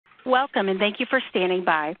Welcome, and thank you for standing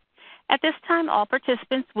by. At this time, all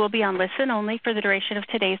participants will be on listen only for the duration of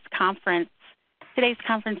today's conference. Today's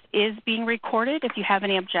conference is being recorded. If you have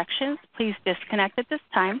any objections, please disconnect at this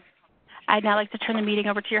time. I'd now like to turn the meeting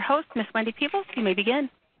over to your host, Ms. Wendy Peebles. You may begin.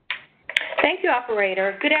 Thank you,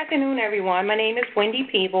 Operator. Good afternoon, everyone. My name is Wendy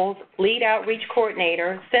Peebles, Lead Outreach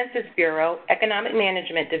Coordinator, Census Bureau, Economic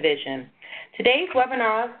Management Division. Today's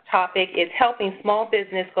webinar topic is Helping Small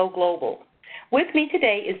Business Go Global. With me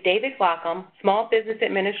today is David Glockham, Small Business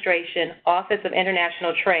Administration, Office of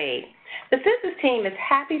International Trade. The Census team is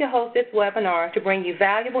happy to host this webinar to bring you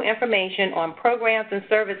valuable information on programs and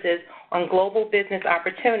services on global business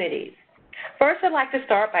opportunities. First, I'd like to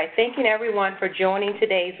start by thanking everyone for joining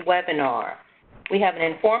today's webinar. We have an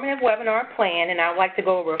informative webinar plan, and I'd like to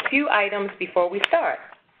go over a few items before we start.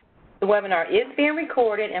 The webinar is being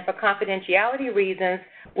recorded, and for confidentiality reasons,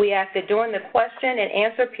 we ask that during the question and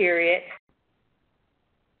answer period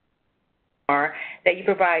that you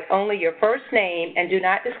provide only your first name and do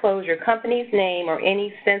not disclose your company's name or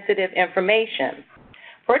any sensitive information.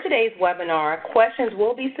 For today's webinar, questions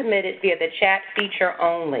will be submitted via the chat feature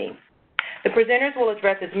only. The presenters will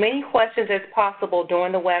address as many questions as possible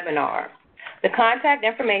during the webinar. The contact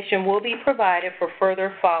information will be provided for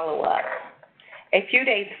further follow-up. A few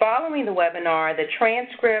days following the webinar, the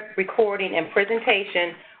transcript, recording, and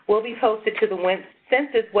presentation will be posted to the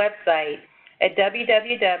Census website at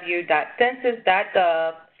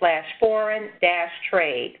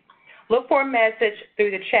www.census.gov/foreign-trade. Look for a message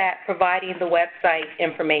through the chat providing the website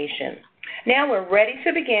information. Now we're ready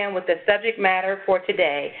to begin with the subject matter for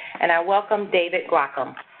today, and I welcome David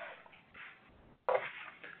Glockham.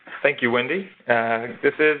 Thank you, Wendy.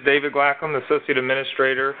 This is David Glockham, the Associate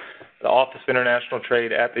Administrator, the Office of International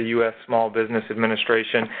Trade at the U.S. Small Business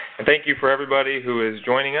Administration. And thank you for everybody who is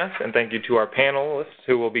joining us, and thank you to our panelists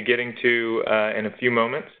who we'll be getting to in a few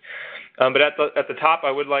moments. But at the top, I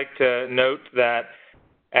would like to note that,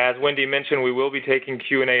 as Wendy mentioned, we will be taking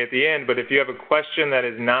Q&A at the end, but if you have a question that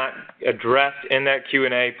is not addressed in that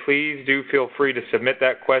Q&A, please do feel free to submit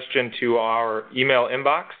that question to our email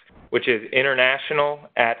inbox, which is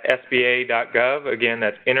international@sba.gov. Again,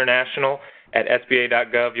 that's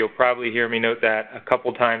international@sba.gov. You'll probably hear me note that a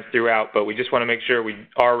couple times throughout, but we just want to make sure we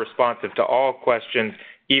are responsive to all questions,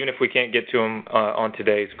 even if we can't get to them on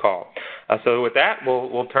today's call. So with that,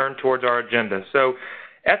 we'll turn towards our agenda. So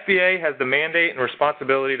SBA has the mandate and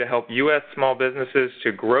responsibility to help U.S. small businesses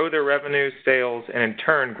to grow their revenues, sales, and in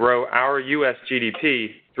turn grow our U.S.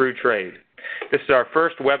 GDP through trade. This is our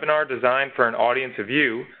first webinar designed for an audience of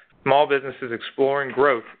you, small businesses exploring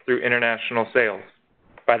growth through international sales.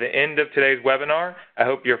 By the end of today's webinar, I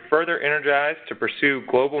hope you're further energized to pursue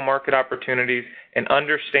global market opportunities and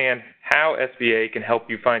understand how SBA can help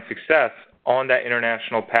you find success on that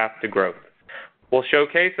international path to growth. We'll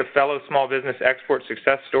showcase a fellow small business export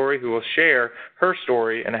success story who will share her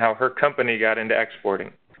story and how her company got into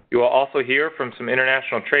exporting. You will also hear from some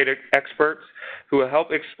international trade experts who will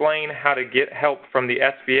help explain how to get help from the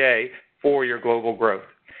SBA for your global growth.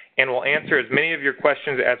 And we'll answer as many of your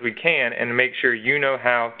questions as we can and make sure you know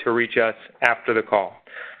how to reach us after the call.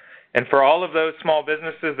 And for all of those small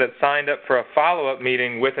businesses that signed up for a follow-up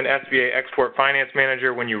meeting with an SBA Export Finance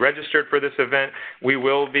Manager when you registered for this event, we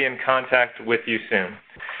will be in contact with you soon.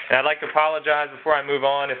 And I'd like to apologize before I move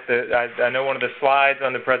on if I know one of the slides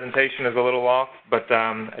on the presentation is a little off, but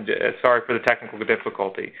sorry for the technical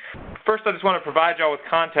difficulty. First, I just want to provide y'all with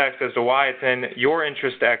context as to why it's in your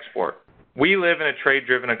interest to export. We live in a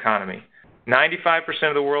trade-driven economy. 95%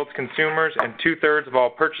 of the world's consumers and 2/3 of all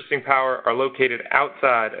purchasing power are located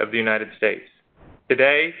outside of the United States.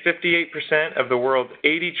 Today, 58% of the world's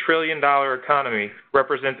 $80 trillion economy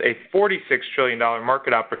represents a $46 trillion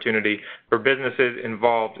market opportunity for businesses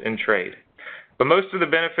involved in trade. But most of the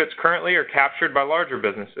benefits currently are captured by larger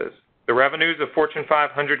businesses. The revenues of Fortune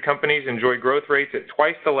 500 companies enjoy growth rates at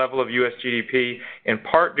twice the level of U.S. GDP, in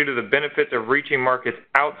part due to the benefits of reaching markets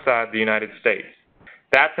outside the United States.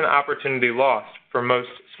 That's an opportunity lost for most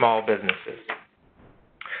small businesses.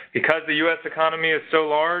 Because the U.S. economy is so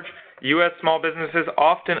large, U.S. small businesses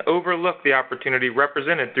often overlook the opportunity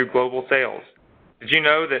represented through global sales. Did you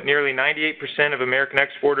know that nearly 98% of American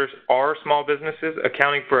exporters are small businesses,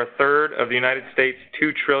 accounting for 1/3 of the United States'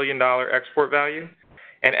 $2 trillion export value?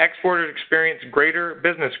 And exporters experience greater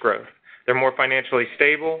business growth. They're more financially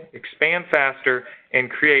stable, expand faster,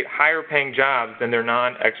 and create higher-paying jobs than their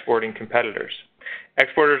non-exporting competitors.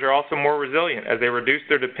 Exporters are also more resilient as they reduce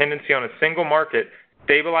their dependency on a single market,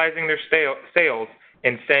 stabilizing their sales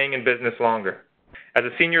and staying in business longer. As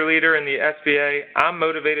a senior leader in the SBA, I'm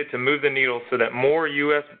motivated to move the needle so that more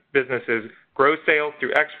U.S. businesses grow sales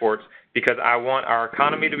through exports because I want our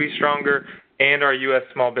economy to be stronger and our U.S.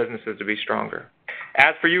 small businesses to be stronger.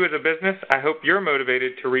 As for you as a business, I hope you're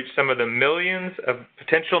motivated to reach some of the millions of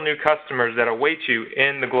potential new customers that await you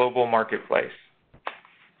in the global marketplace.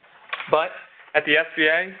 But at the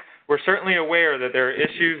SBA, we're certainly aware that there are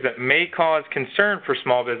issues that may cause concern for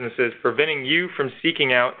small businesses, preventing you from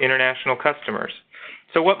seeking out international customers.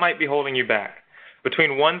 So what might be holding you back?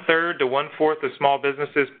 Between 1/3 to 1/4 of small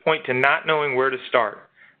businesses point to not knowing where to start,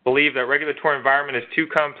 believe that regulatory environment is too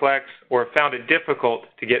complex, or have found it difficult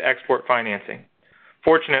to get export financing.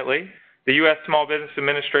 Fortunately, the U.S. Small Business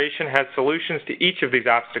Administration has solutions to each of these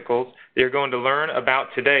obstacles that you're going to learn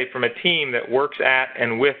about today from a team that works at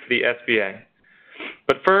and with the SBA.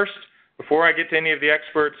 But first, before I get to any of the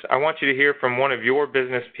experts, I want you to hear from one of your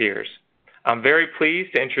business peers. I'm very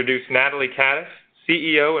pleased to introduce Natalie Kaddas,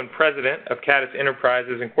 CEO and President of Kaddas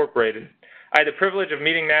Enterprises, Incorporated. I had the privilege of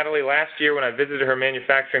meeting Natalie last year when I visited her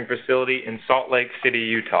manufacturing facility in Salt Lake City,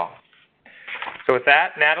 Utah. So with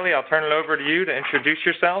that, Natalie, I'll turn it over to you to introduce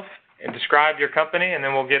yourself and describe your company, and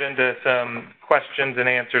then we'll get into some questions and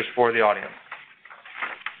answers for the audience.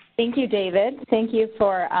 Thank you, David. Thank you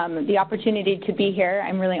for the opportunity to be here.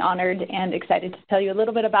 I'm really honored and excited to tell you a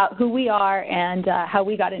little bit about who we are and how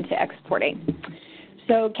we got into exporting.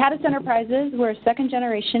 So Kaddas Enterprises, we're a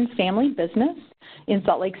second-generation family business in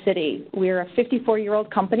Salt Lake City. We're a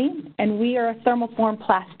 54-year-old company, and we are a thermoform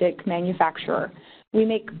plastic manufacturer. We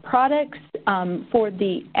make products for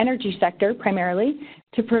the energy sector primarily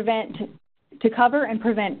to cover and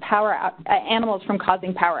prevent animals from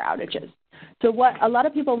causing power outages. So what a lot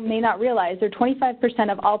of people may not realize,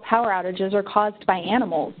 25% of all power outages are caused by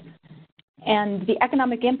animals. And the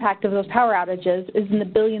economic impact of those power outages is in the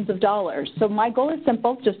billions of dollars. So my goal is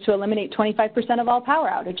simple, just to eliminate 25% of all power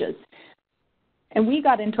outages. And we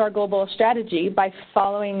got into our global strategy by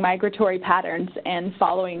following migratory patterns and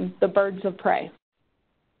following the birds of prey.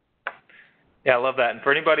 Yeah, I love that. And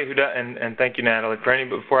for anybody who does, and thank you, Natalie.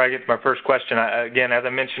 Before I get to my first question, again, as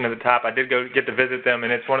I mentioned at the top, I did get to visit them,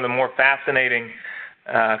 and it's one of the more fascinating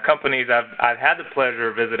companies I've had the pleasure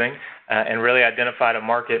of visiting, and really identified a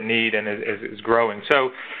market need and is growing.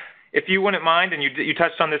 So, if you wouldn't mind, and you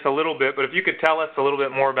touched on this a little bit, but if you could tell us a little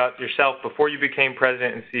bit more about yourself before you became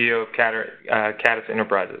President and CEO of Kaddas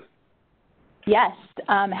Enterprises. Yes,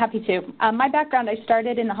 happy to. My background, I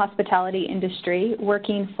started in the hospitality industry,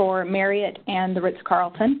 working for Marriott and the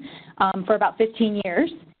Ritz-Carlton for about 15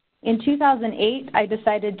 years. In 2008, I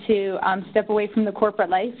decided to step away from the corporate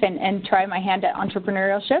life and try my hand at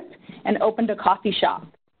entrepreneurship and opened a coffee shop.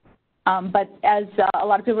 But as a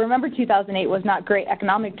lot of people remember, 2008 was not great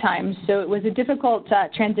economic times, so it was a difficult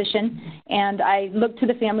transition, and I looked to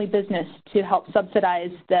the family business to help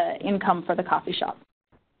subsidize the income for the coffee shop.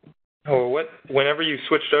 Oh, whenever you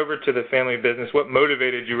switched over to the family business, what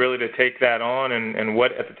motivated you really to take that on, and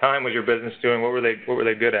what at the time was your business doing? What were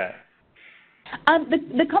they good at?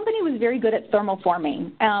 The company was very good at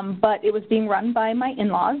thermoforming, but it was being run by my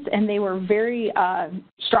in-laws, and they were very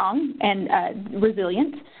strong and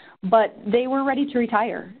resilient, but they were ready to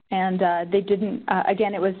retire, and they didn't,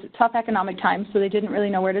 again, it was tough economic times, so they didn't really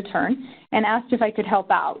know where to turn, and asked if I could help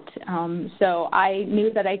out. So I knew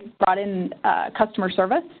that I brought in customer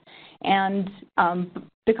service, and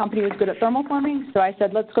the company was good at thermoforming, so I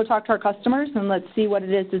said, let's go talk to our customers and let's see what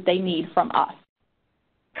it is that they need from us.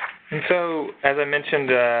 And so, as I mentioned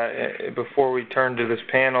before we turn to this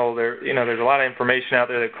panel, there's a lot of information out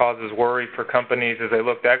there that causes worry for companies as they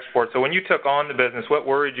look to export. So when you took on the business, what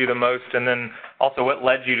worried you the most, and then also what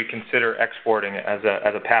led you to consider exporting as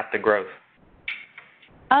a path to growth?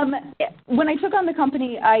 When I took on the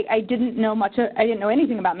company, I didn't know much. I didn't know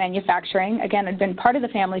anything about manufacturing. Again, I'd been part of the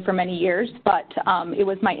family for many years, but it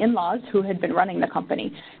was my in-laws who had been running the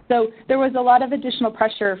company. So there was a lot of additional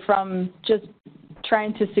pressure from just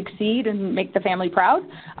trying to succeed and make the family proud.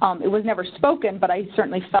 It was never spoken, but I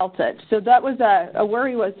certainly felt it. So that was a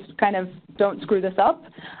worry, was kind of, don't screw this up.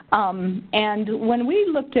 And when we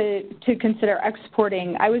looked to consider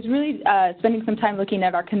exporting, I was really spending some time looking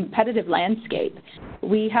at our competitive landscape.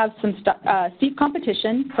 We have some steep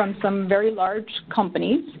competition from some very large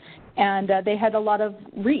companies, and they had a lot of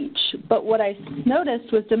reach. But what I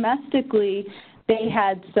noticed was domestically, they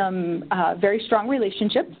had some very strong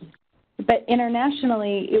relationships. But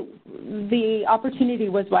internationally, the opportunity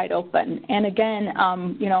was wide open. And again,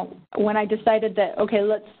 when I decided that, okay,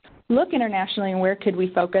 let's look internationally and where could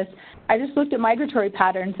we focus, I just looked at migratory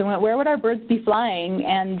patterns and went, where would our birds be flying?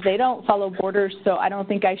 And they don't follow borders, so I don't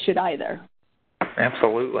think I should either.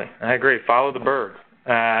 Absolutely, I agree. Follow the bird.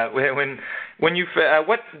 Did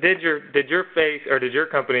your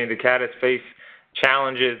company, the Kaddas, face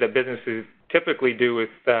challenges that businesses typically do with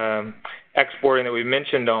exporting that we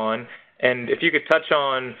mentioned on. And if you could touch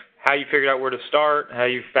on how you figured out where to start, how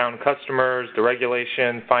you found customers, the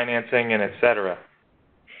regulation, financing, and et cetera.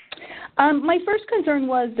 My first concern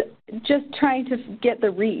was just trying to get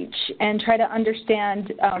the reach and try to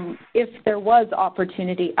understand if there was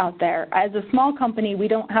opportunity out there. As a small company, we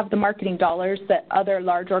don't have the marketing dollars that other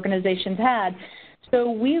large organizations had.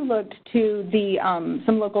 So we looked to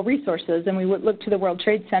some local resources, and we looked to the World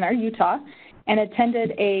Trade Center, Utah, and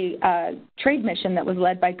attended a trade mission that was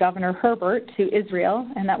led by Governor Herbert to Israel,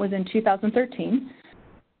 and that was in 2013.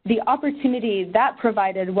 The opportunity that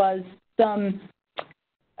provided was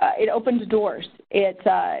it opened doors.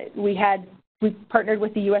 We partnered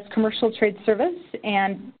with the U.S. Commercial Trade Service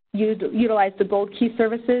and utilized the Gold Key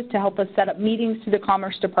services to help us set up meetings through the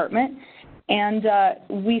Commerce Department. And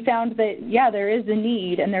we found that, there is a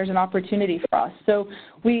need and there's an opportunity for us. So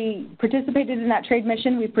we participated in that trade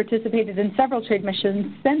mission. We've participated in several trade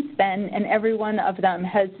missions since then, and every one of them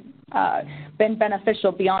has been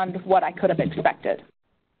beneficial beyond what I could have expected.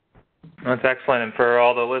 That's excellent. And for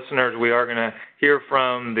all the listeners, we are going to hear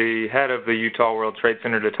from the head of the Utah World Trade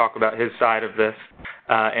Center to talk about his side of this,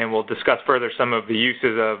 and we'll discuss further some of the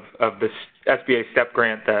uses of this SBA STEP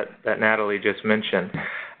grant that Natalie just mentioned.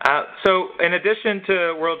 So in addition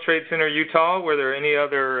to World Trade Center Utah, were there any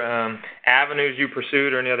other avenues you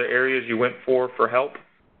pursued or any other areas you went for help?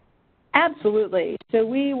 Absolutely. So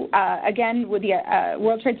we, again, with the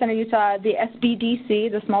World Trade Center Utah, the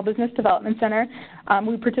SBDC, the Small Business Development Center,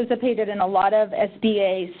 we participated in a lot of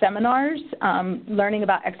SBA seminars, learning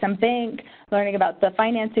about XM Bank, learning about the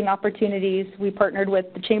financing opportunities. We partnered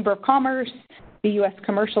with the Chamber of Commerce, the U.S.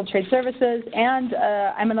 Commercial Trade Services, and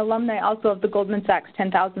I'm an alumni also of the Goldman Sachs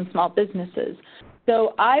 10,000 Small Businesses.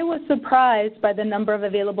 So I was surprised by the number of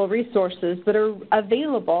available resources that are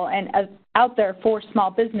available and out there for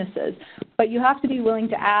small businesses. But you have to be willing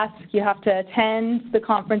to ask, you have to attend the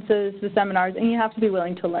conferences, the seminars, and you have to be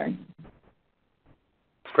willing to learn.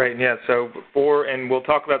 Great. Yeah. So and we'll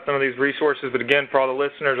talk about some of these resources, but again, for all the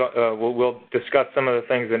listeners, we'll discuss some of the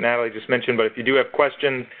things that Natalie just mentioned. But if you do have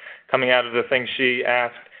questions coming out of the things she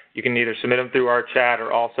asked, you can either submit them through our chat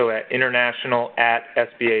or also at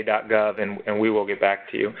international@sba.gov, and we will get back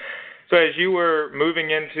to you. So as you were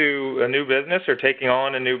moving into a new business or taking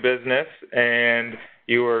on a new business and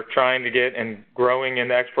you were trying to get and growing in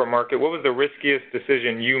the export market, what was the riskiest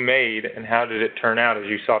decision you made, and how did it turn out as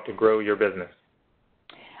you sought to grow your business?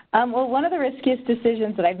 Well, one of the riskiest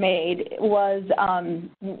decisions that I've made was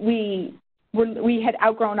we had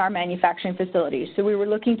outgrown our manufacturing facilities. So we were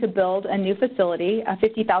looking to build a new facility, a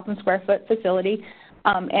 50,000 square foot facility,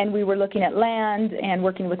 and we were looking at land and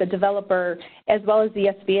working with a developer as well as the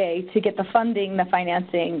SBA to get the funding, the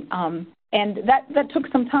financing, and that took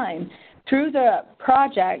some time. Through the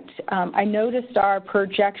project, I noticed our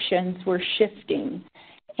projections were shifting,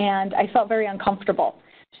 and I felt very uncomfortable.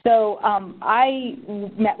 So I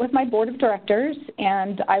met with my board of directors,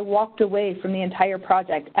 and I walked away from the entire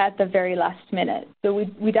project at the very last minute. So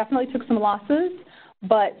we definitely took some losses,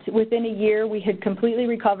 but within a year we had completely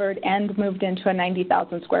recovered and moved into a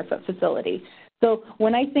 90,000 square foot facility. So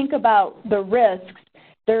when I think about the risks,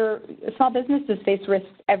 small businesses face risks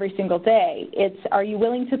every single day. It's, are you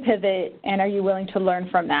willing to pivot, and are you willing to learn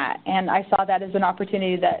from that? And I saw that as an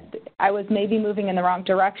opportunity that I was maybe moving in the wrong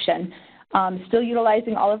direction. Still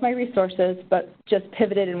utilizing all of my resources, but just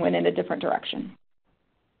pivoted and went in a different direction.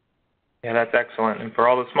 Yeah, that's excellent. And for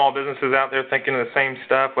all the small businesses out there thinking of the same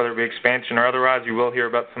stuff, whether it be expansion or otherwise, you will hear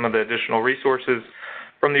about some of the additional resources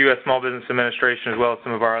from the U.S. Small Business Administration, as well as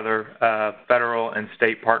some of our other federal and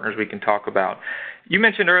state partners we can talk about. You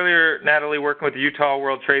mentioned earlier, Natalie, working with the Utah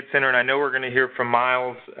World Trade Center, and I know we're going to hear from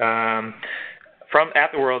Miles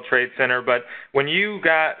at the World Trade Center, but when you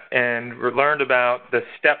got and learned about the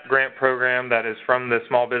STEP grant program that is from the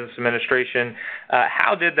Small Business Administration,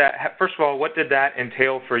 how did that, first of all, what did that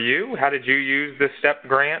entail for you? How did you use the STEP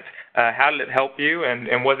grant? How did it help you,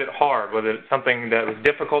 and was it hard? Was it something that was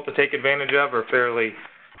difficult to take advantage of, or fairly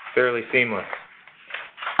seamless?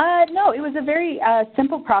 No, it was a very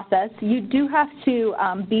simple process. You do have to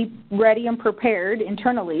be ready and prepared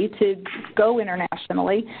internally to go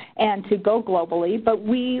internationally and to go globally, but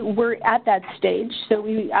we were at that stage. So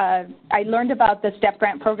I learned about the STEP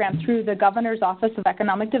grant program through the Governor's Office of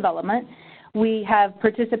Economic Development. We have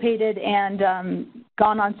participated and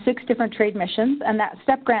gone on 6 different trade missions, and that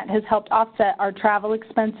STEP grant has helped offset our travel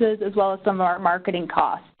expenses as well as some of our marketing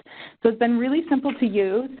costs. So it's been really simple to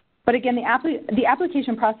use. But again, the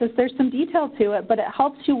application process, there's some detail to it, but it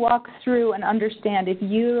helps you walk through and understand if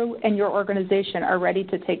you and your organization are ready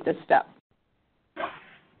to take this step.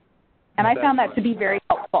 And I found that to be very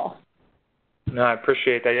helpful. No, I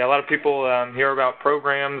appreciate that. Yeah, a lot of people hear about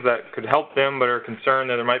programs that could help them but are concerned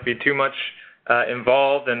that there might be too much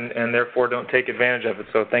involved and therefore don't take advantage of it.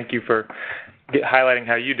 So thank you for highlighting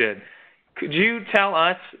how you did. Could you tell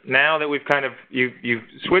us, now that we've you've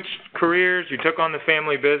switched careers, you took on the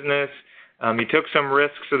family business, you took some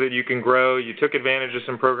risks so that you can grow, you took advantage of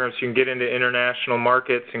some programs so you can get into international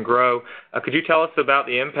markets and grow. Could you tell us about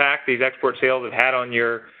the impact these export sales have had on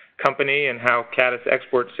your company and how Kaddas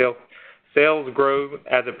export sales grow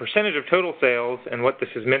as a percentage of total sales and what this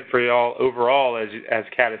has meant for you all overall as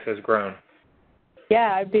Kaddas has grown?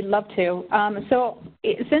 Yeah, I'd be love to.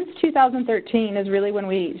 Since 2013 is really when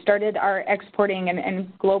we started our exporting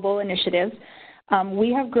and global initiatives.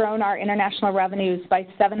 We have grown our international revenues by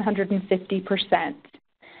 750%.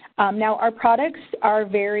 Now, our products are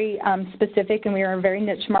very specific, and we are a very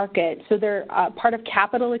niche market, so they're part of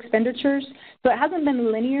capital expenditures. So it hasn't been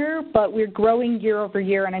linear, but we're growing year over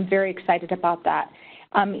year, and I'm very excited about that.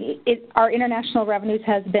 Our international revenues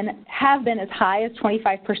have been as high as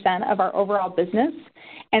 25% of our overall business,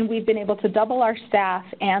 and we've been able to double our staff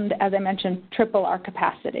and, as I mentioned, triple our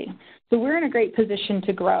capacity. So we're in a great position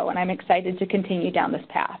to grow, and I'm excited to continue down this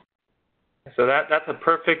path. So that's a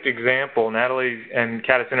perfect example. Natalie and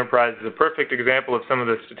Kaddas Enterprise is a perfect example of some of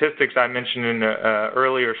the statistics I mentioned in the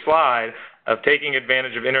earlier slide of taking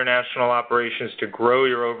advantage of international operations to grow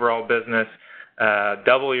your overall business,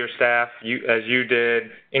 double your staff as you did,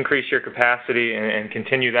 increase your capacity, and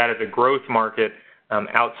continue that as a growth market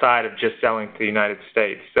outside of just selling to the United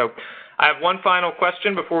States. So I have one final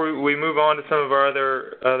question before we move on to some of our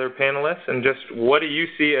other panelists, and just what do you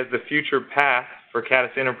see as the future path for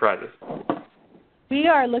Kaddas Enterprises? We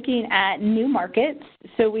are looking at new markets.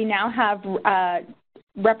 So we now have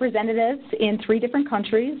representatives in 3 different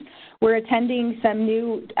countries. We're attending some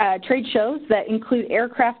new trade shows that include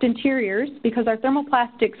aircraft interiors, because our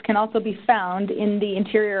thermoplastics can also be found in the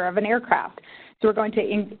interior of an aircraft. So we're going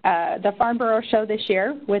to the Farnborough show this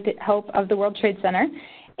year with the help of the World Trade Center.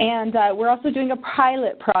 And we're also doing a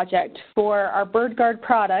pilot project for our Bird Guard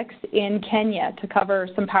products in Kenya to cover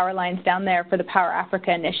some power lines down there for the Power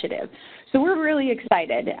Africa initiative. So we're really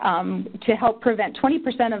excited to help prevent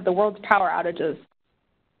 20% of the world's power outages.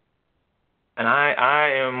 And I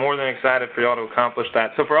am more than excited for you all to accomplish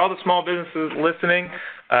that. So for all the small businesses listening,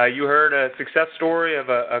 you heard a success story of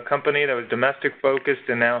a company that was domestic focused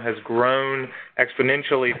and now has grown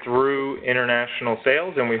exponentially through international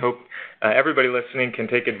sales, and we hope everybody listening can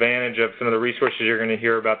take advantage of some of the resources you're going to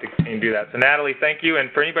hear about to continue to do that. So Natalie, thank you. And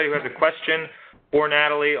for anybody who has a question for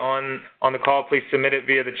Natalie on the call, please submit it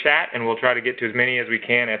via the chat, and we'll try to get to as many as we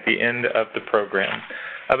can at the end of the program.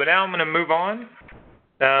 But now I'm going to move on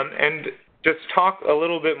and just talk a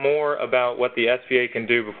little bit more about what the SBA can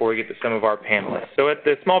do before we get to some of our panelists. So at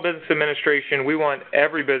the Small Business Administration, we want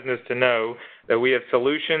every business to know that we have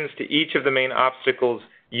solutions to each of the main obstacles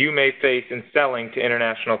you may face in selling to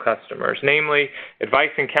international customers, namely advice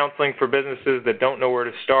and counseling for businesses that don't know where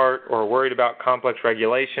to start or are worried about complex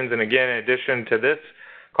regulations. And again, in addition to this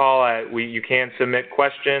call, you can submit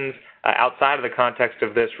questions outside of the context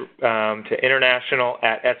of this to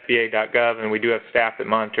international@sba.gov, and we do have staff that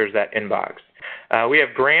monitors that inbox. We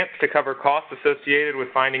have grants to cover costs associated with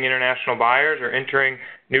finding international buyers or entering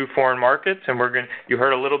new foreign markets, and you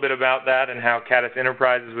heard a little bit about that and how Kaddas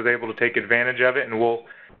Enterprises was able to take advantage of it, and we'll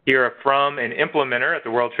hear from an implementer at the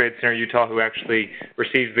World Trade Center Utah who actually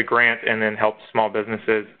receives the grant and then helps small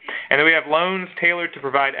businesses. And then we have loans tailored to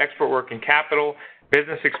provide export working capital,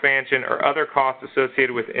 business expansion, or other costs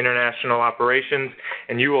associated with international operations.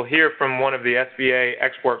 And you will hear from one of the SBA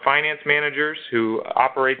export finance managers who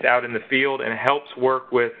operates out in the field and helps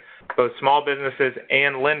work with both small businesses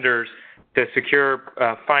and lenders to secure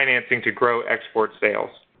financing to grow export sales.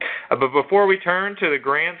 But before we turn to the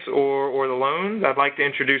grants or the loans, I'd like to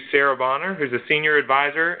introduce Sarah Bonner, who's a senior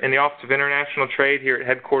advisor in the Office of International Trade here at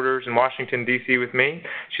headquarters in Washington, D.C. with me.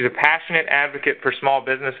 She's a passionate advocate for small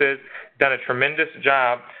businesses, done a tremendous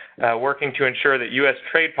job working to ensure that U.S.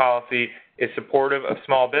 trade policy is supportive of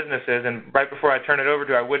small businesses. And right before I turn it over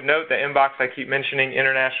to her, I would note the inbox I keep mentioning,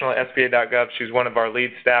 international@sba.gov. She's one of our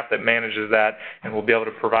lead staff that manages that, and we'll be able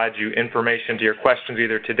to provide you information to your questions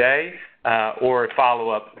either today or a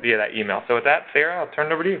follow-up via that email. So with that, Sarah, I'll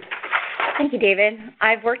turn it over to you. Thank you, David.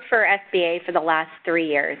 I've worked for SBA for the last 3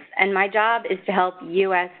 years, and my job is to help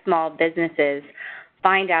U.S. small businesses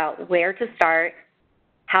find out where to start,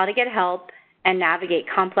 how to get help, and navigate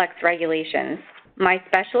complex regulations. My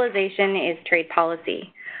specialization is trade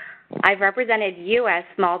policy. I've represented U.S.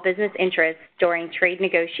 small business interests during trade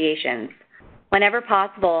negotiations. Whenever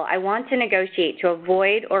possible, I want to negotiate to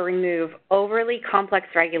avoid or remove overly complex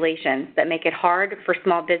regulations that make it hard for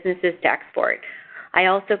small businesses to export. I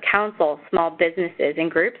also counsel small businesses in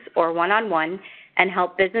groups or one-on-one and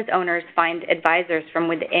help business owners find advisors from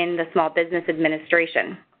within the Small Business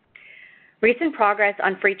Administration. Recent progress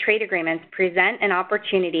on free trade agreements present an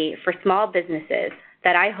opportunity for small businesses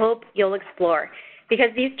that I hope you'll explore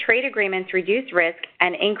because these trade agreements reduce risk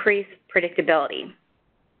and increase predictability.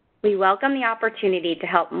 We welcome the opportunity to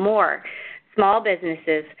help more small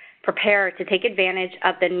businesses prepare to take advantage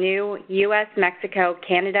of the new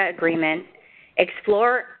U.S.-Mexico-Canada agreement,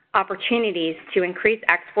 explore opportunities to increase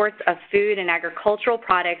exports of food and agricultural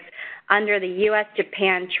products under the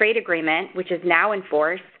U.S.-Japan trade agreement, which is now in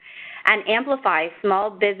force, and amplify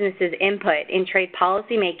small businesses' input in trade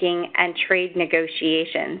policymaking and trade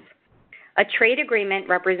negotiations. A trade agreement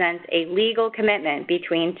represents a legal commitment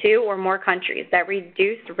between two or more countries that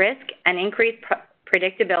reduce risk and increase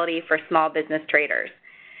predictability for small business traders.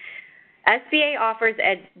 SBA offers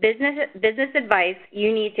business advice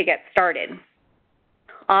you need to get started.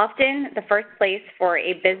 Often, the first place for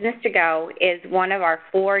a business to go is one of our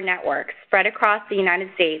 4 networks spread across the United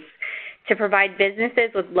States to provide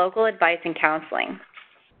businesses with local advice and counseling.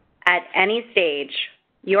 At any stage,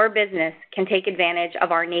 your business can take advantage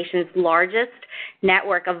of our nation's largest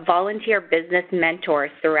network of volunteer business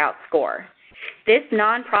mentors throughout SCORE. This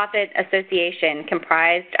nonprofit association,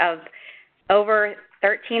 comprised of over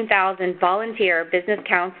 13,000 volunteer business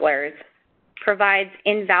counselors, provides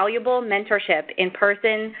invaluable mentorship in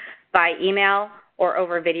person, by email, or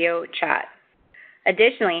over video chat.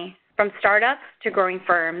 Additionally, from startups to growing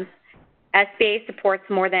firms, SBA supports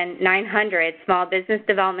more than 900 small business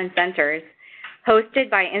development centers hosted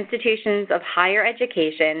by institutions of higher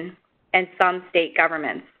education and some state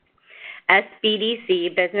governments.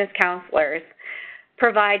 SBDC business counselors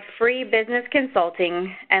provide free business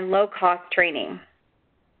consulting and low-cost training.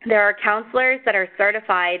 There are counselors that are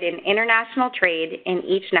certified in international trade in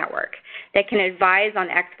each network that can advise on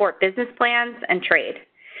export business plans and trade.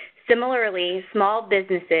 Similarly, small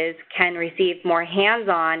businesses can receive more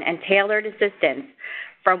hands-on and tailored assistance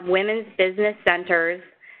from women's business centers,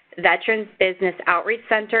 veterans business outreach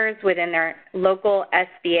centers within their local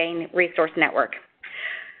SBA resource network.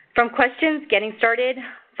 From questions getting started,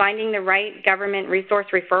 finding the right government resource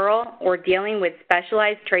referral, or dealing with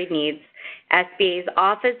specialized trade needs, SBA's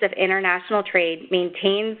Office of International Trade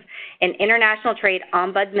maintains an International Trade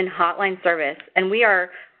Ombudsman hotline service, and we are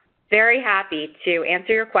very happy to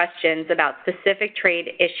answer your questions about specific trade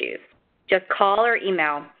issues. Just call or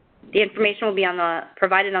email. The information will be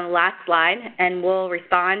provided on the last slide, and we'll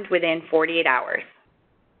respond within 48 hours.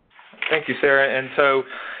 Thank you, Sarah. And so,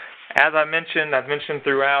 as I've mentioned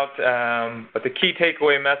throughout, but the key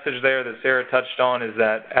takeaway message there that Sarah touched on is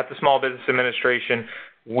that at the Small Business Administration,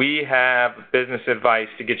 we have business advice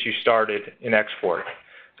to get you started in export.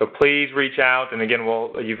 So please reach out, and again,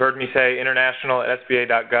 you've heard me say international at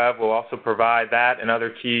SBA.gov. We'll also provide that and other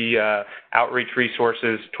key outreach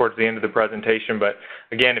resources towards the end of the presentation. But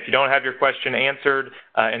again, if you don't have your question answered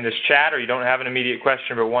in this chat, or you don't have an immediate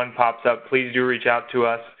question but one pops up, please do reach out to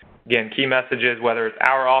us. Again, key messages, whether it's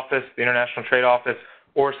our office, the International Trade Office,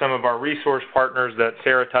 or some of our resource partners that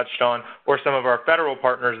Sarah touched on, or some of our federal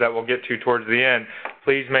partners that we'll get to towards the end,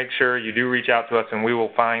 please make sure you do reach out to us and we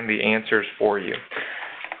will find the answers for you.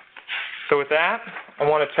 So with that, I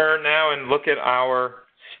want to turn now and look at our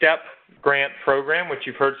STEP grant program, which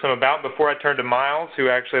you've heard some about. Before I turn to Miles, who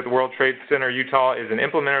actually at the World Trade Center Utah is an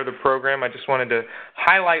implementer of the program, I just wanted to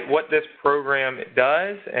highlight what this program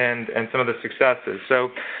does and some of the successes.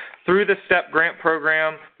 So through the STEP grant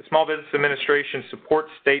program, the Small Business Administration supports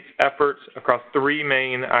states' efforts across 3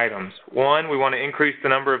 main items. 1, we want to increase the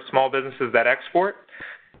number of small businesses that export.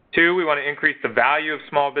 2, we want to increase the value of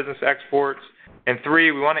small business exports. And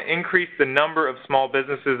 3, we want to increase the number of small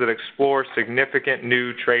businesses that explore significant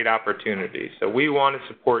new trade opportunities. So we want to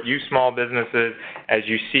support you small businesses as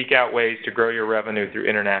you seek out ways to grow your revenue through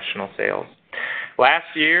international sales. Last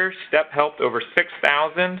year, STEP helped over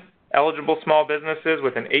 6,000 eligible small businesses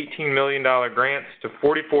with an $18 million grant to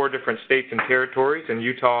 44 different states and territories, and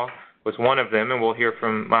Utah was one of them, and we'll hear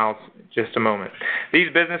from Miles in just a moment. These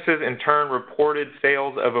businesses, in turn, reported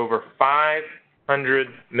sales of over $500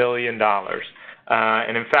 million.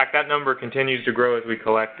 And in fact, that number continues to grow as we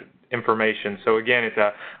collect information. So again, it's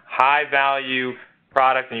a high-value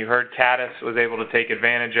product, and you heard Kaddas was able to take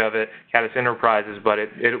advantage of it, Kaddas Enterprises, but it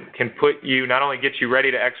can put you, not only get you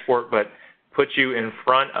ready to export, but put you in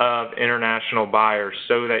front of international buyers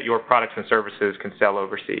so that your products and services can sell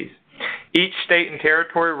overseas. Each state and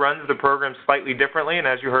territory runs the program slightly differently, and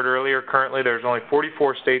as you heard earlier, currently there's only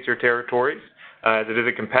 44 states or territories. as it is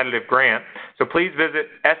a competitive grant. So please visit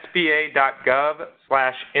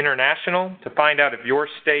sba.gov/international to find out if your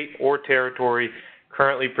state or territory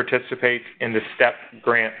currently participates in the STEP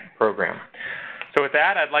grant program. So with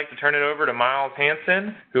that, I'd like to turn it over to Miles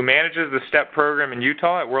Hansen, who manages the STEP program in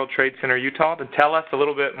Utah at World Trade Center Utah, to tell us a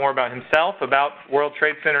little bit more about himself, about World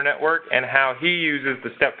Trade Center Network, and how he uses the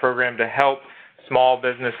STEP program to help small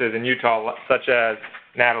businesses in Utah, such as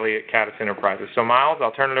Natalie at Kaddas Enterprises. So Miles,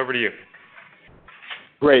 I'll turn it over to you.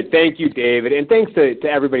 Great. Thank you, David. And thanks to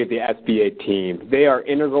everybody at the SBA team. They are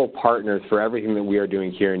integral partners for everything that we are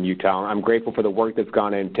doing here in Utah. I'm grateful for the work that's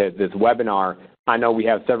gone into this webinar. I know we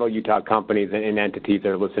have several Utah companies and entities that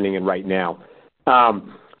are listening in right now.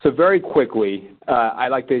 So very quickly, I'd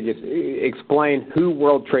like to just explain who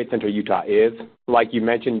World Trade Center Utah is. Like you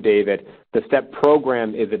mentioned, David, the STEP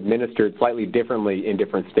program is administered slightly differently in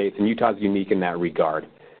different states, and Utah is unique in that regard.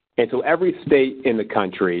 And so every state in the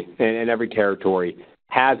country and every territory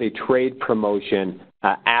has a trade promotion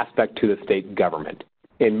aspect to the state government.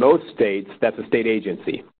 In most states, that's a state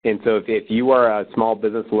agency. And so if you are a small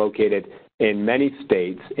business located in many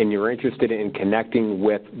states and you're interested in connecting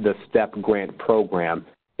with the STEP grant program,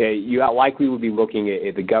 you likely would be looking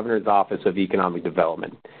at the Governor's Office of Economic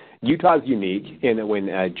Development. Utah is unique in that when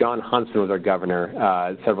John Huntsman was our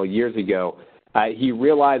governor several years ago, he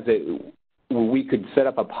realized that we could set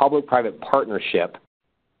up a public-private partnership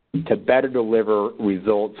to better deliver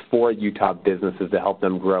results for Utah businesses to help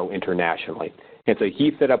them grow internationally. And so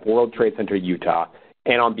he set up World Trade Center Utah.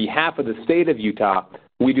 And on behalf of the state of Utah,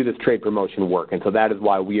 we do this trade promotion work. And so that is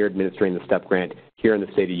why we are administering the STEP grant here in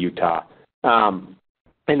the state of Utah. And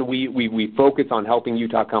we focus on helping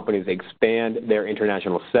Utah companies expand their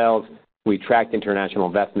international sales. We attract international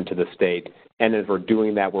investment to the state. And as we're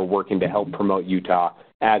doing that, we're working to help promote Utah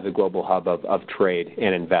as a global hub of trade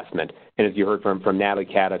and investment. And as you heard from Natalie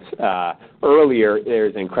Kaddas earlier,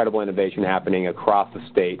 there's incredible innovation happening across the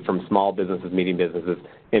state, from small businesses, medium businesses,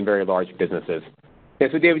 and very large businesses.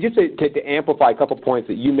 And so, David, just to amplify a couple points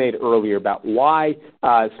that you made earlier about why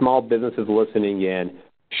small businesses listening in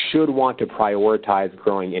should want to prioritize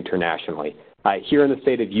growing internationally. Here in the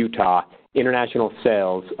state of Utah, international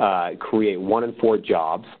sales create 1 in 4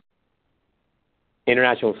 jobs.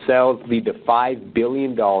 International sales lead to $5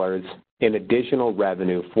 billion in additional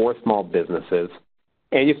revenue for small businesses.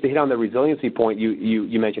 And just to hit on the resiliency point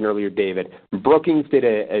you mentioned earlier, David, Brookings did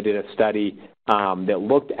a study that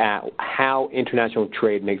looked at how international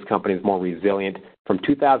trade makes companies more resilient. From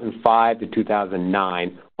 2005 to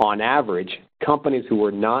 2009, on average, companies who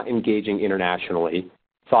were not engaging internationally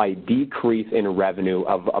saw a decrease in revenue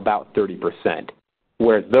of about 30%,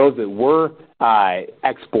 whereas those that were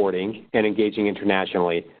exporting and engaging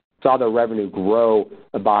internationally saw their revenue grow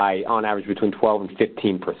by, on average, between 12 and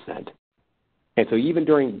 15%. And so even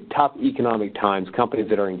during tough economic times, companies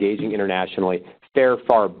that are engaging internationally fare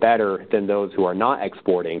far better than those who are not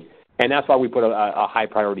exporting. And that's why we put a high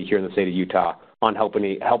priority here in the state of Utah on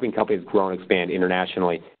helping companies grow and expand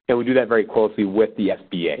internationally. And we do that very closely with the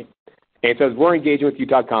SBA. And so as we're engaging with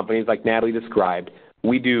Utah companies, like Natalie described,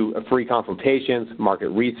 we do free consultations, market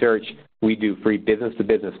research. We do free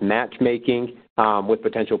business-to-business matchmaking with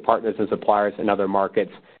potential partners and suppliers in other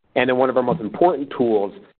markets. And then one of our most important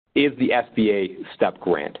tools is the SBA STEP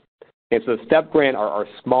grant. And so the STEP grant are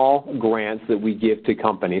small grants that we give to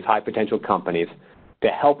companies, high-potential companies, to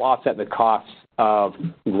help offset the costs of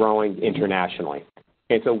growing internationally.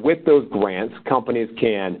 And so with those grants, companies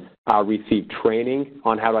can receive training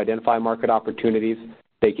on how to identify market opportunities.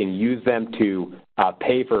 They can use them to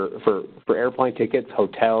pay for airplane tickets,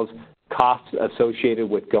 hotels, costs associated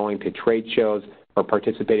with going to trade shows or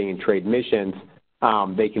participating in trade missions.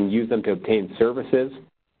 They can use them to obtain services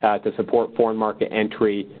to support foreign market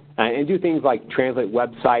entry and do things like translate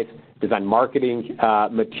websites, design marketing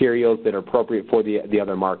materials that are appropriate for the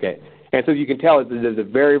other market. And so you can tell there's a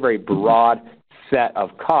very, very broad set of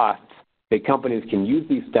costs that companies can use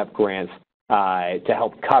these STEP grants to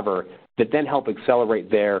help cover that then help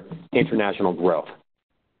accelerate their international growth.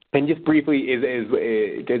 And just briefly,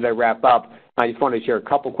 as I wrap up, I just want to share a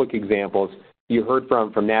couple quick examples. You heard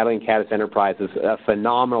from Natalie and Kaddas Enterprises, a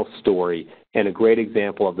phenomenal story and a great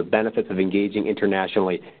example of the benefits of engaging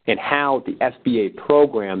internationally and how the SBA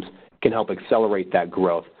programs can help accelerate that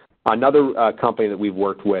growth. Another company that we've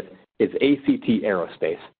worked with is ACT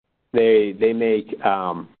Aerospace. They make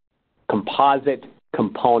composite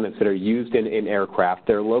components that are used in aircraft.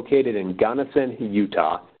 They're located in Gunnison,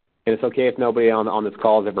 Utah. And it's okay if nobody on this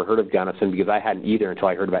call has ever heard of Gunnison, because I hadn't either until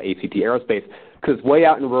I heard about ACT Aerospace, because it's way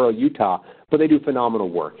out in rural Utah, but they do phenomenal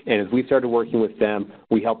work. And as we started working with them,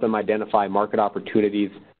 we helped them identify market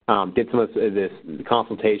opportunities did some of this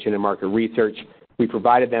consultation and market research. We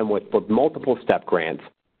provided them with multiple STEP grants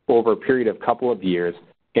over a period of a couple of years,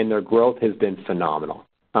 and their growth has been phenomenal.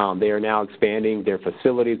 They are now expanding their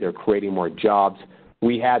facilities. They're creating more jobs.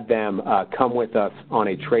 We had them come with us on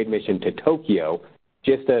a trade mission to Tokyo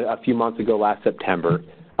just a few months ago, last September.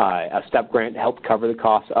 A STEP grant helped cover the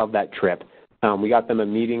cost of that trip. We got them a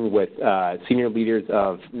meeting with senior leaders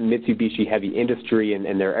of Mitsubishi Heavy Industry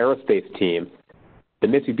and their aerospace team. The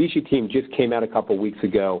Mitsubishi team just came out a couple weeks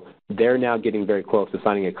ago. They're now getting very close to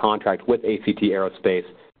signing a contract with ACT Aerospace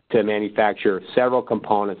to manufacture several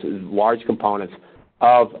components, large components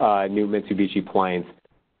of new Mitsubishi planes.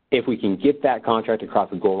 If we can get that contract across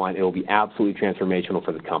the goal line, it will be absolutely transformational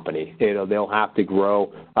for the company. They'll have to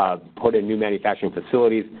grow, put in new manufacturing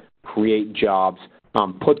facilities, create jobs,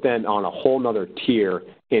 put them on a whole other tier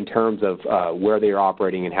in terms of where they are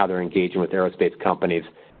operating and how they're engaging with aerospace companies.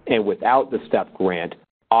 And without the STEP grant,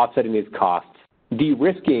 offsetting these costs,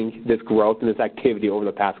 de-risking this growth and this activity over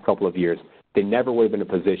the past couple of years, they never would have been in a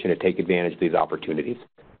position to take advantage of these opportunities.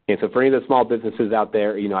 And so for any of the small businesses out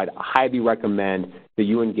there, I'd highly recommend that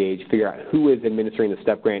you engage, figure out who is administering the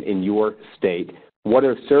STEP grant in your state, what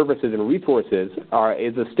are services and resources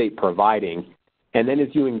is the state providing, and then as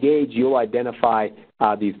you engage, you'll identify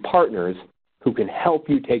these partners who can help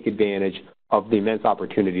you take advantage of the immense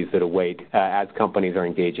opportunities that await as companies are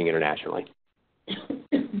engaging internationally.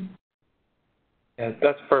 Yeah,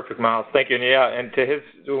 that's perfect, Miles. Thank you.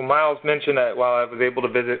 And Miles mentioned that while I was able to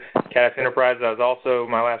visit Kaddas Enterprises, I was also,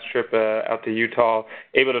 my last trip out to Utah,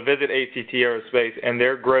 able to visit ACT Aerospace, and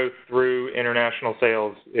their growth through international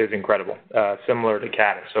sales is incredible, similar to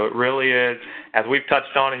Kaddas. So it really is, as we've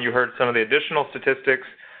touched on, and you heard some of the additional statistics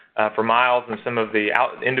for Miles and some of the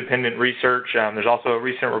independent research. There's also a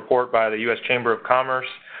recent report by the U.S. Chamber of Commerce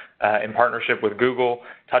in partnership with Google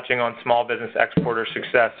touching on small business exporter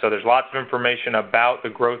success. So there's lots of information about the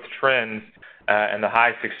growth trends and the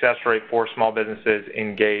high success rate for small businesses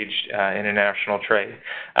engaged in international trade.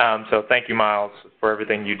 So thank you, Miles, for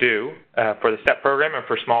everything you do for the STEP program and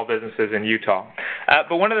for small businesses in Utah.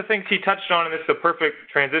 But one of the things he touched on, and this is the perfect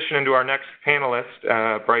transition into our next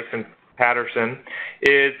panelist, Bryson Patterson,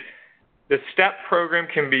 is the STEP program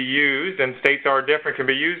can be used, and states are different, can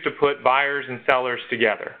be used to put buyers and sellers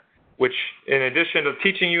together, which in addition to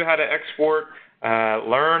teaching you how to export,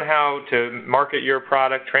 learn how to market your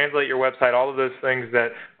product, translate your website, all of those things that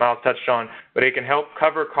Miles touched on, but it can help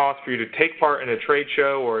cover costs for you to take part in a trade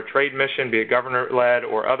show or a trade mission, be it governor-led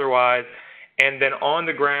or otherwise, and then on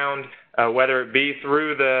the ground, whether it be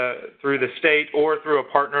through the state or through a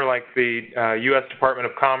partner like the U.S. Department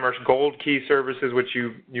of Commerce, Gold Key Services, which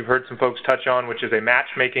you've heard some folks touch on, which is a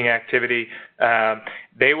matchmaking activity.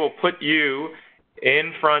 They will put you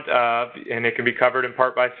in front of, and it can be covered in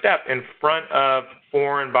part by STEP, in front of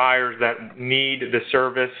foreign buyers that need the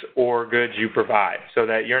service or goods you provide, so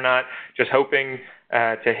that you're not just hoping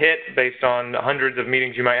to hit based on hundreds of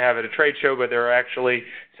meetings you might have at a trade show, but there are actually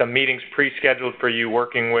some meetings pre-scheduled for you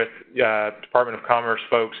working with Department of Commerce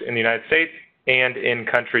folks in the United States and in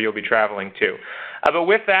country you'll be traveling to. But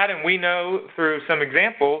with that, and we know through some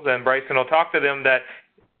examples, and Bryson will talk to them, that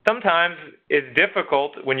sometimes it's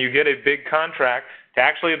difficult when you get a big contract to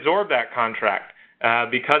actually absorb that contract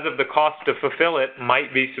because of the cost to fulfill it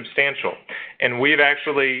might be substantial. And we've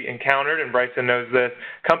actually encountered, and Bryson knows this,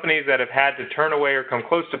 companies that have had to turn away or come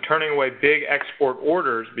close to turning away big export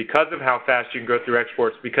orders because of how fast you can go through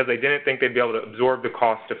exports because they didn't think they'd be able to absorb the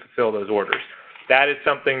cost to fulfill those orders. That is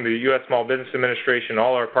something the U.S. Small Business Administration,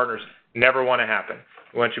 all our partners, never want to happen.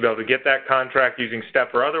 We want you to be able to get that contract using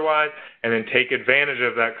STEP or otherwise and then take advantage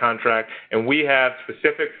of that contract. And we have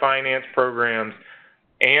specific finance programs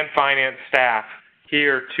and finance staff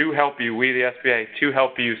here to help you, we the SBA, to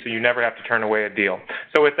help you so you never have to turn away a deal.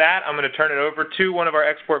 So with that, I'm going to turn it over to one of our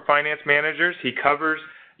export finance managers. He covers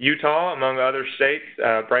Utah, among other states,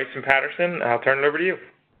 Bryson Patterson. I'll turn it over to you.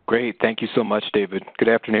 Great. Thank you so much, David. Good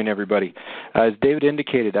afternoon, everybody. As David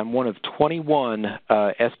indicated, I'm one of 21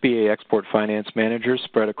 SBA export finance managers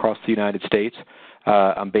spread across the United States.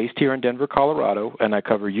 I'm based here in Denver, Colorado, and I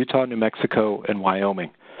cover Utah, New Mexico, and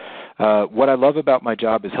Wyoming. What I love about my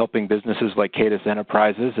job is helping businesses like Kaddas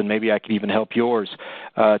Enterprises, and maybe I could even help yours,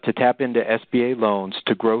 to tap into SBA loans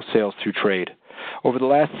to grow sales through trade. Over the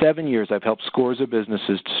last 7 years, I've helped scores of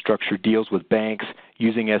businesses to structure deals with banks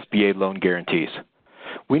using SBA loan guarantees.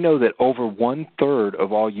 We know that over 1/3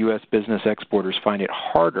 of all U.S. business exporters find it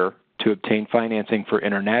harder to obtain financing for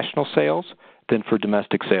international sales than for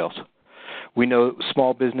domestic sales. We know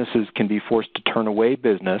small businesses can be forced to turn away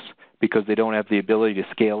business because they don't have the ability to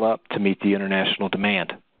scale up to meet the international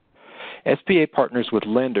demand. SBA partners with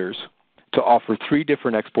lenders to offer 3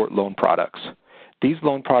 different export loan products. These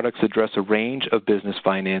loan products address a range of business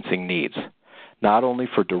financing needs, not only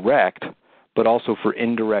for direct, but also for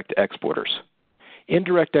indirect exporters.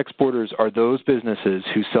 Indirect exporters are those businesses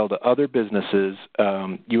who sell to other businesses,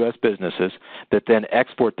 U.S. businesses, that then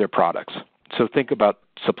export their products. So think about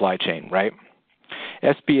supply chain, right?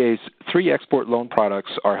 SBA's 3 export loan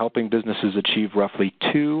products are helping businesses achieve roughly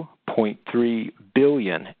 $2.3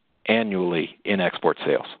 billion annually in export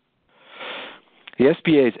sales. The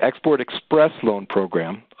SBA's Export Express loan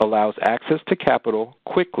program allows access to capital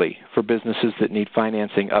quickly for businesses that need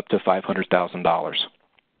financing up to $500,000.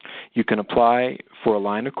 You can apply for a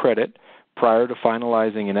line of credit prior to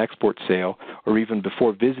finalizing an export sale or even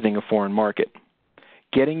before visiting a foreign market.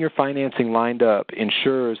 Getting your financing lined up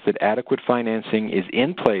ensures that adequate financing is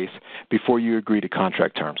in place before you agree to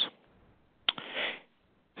contract terms.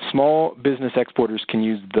 Small business exporters can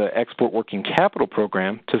use the Export Working Capital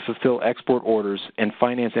Program to fulfill export orders and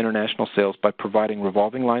finance international sales by providing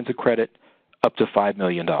revolving lines of credit up to $5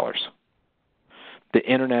 million.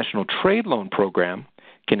 The International Trade Loan Program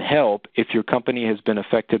can help if your company has been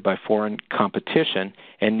affected by foreign competition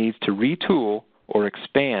and needs to retool or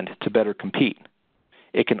expand to better compete.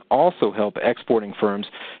 It can also help exporting firms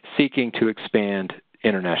seeking to expand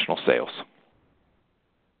international sales.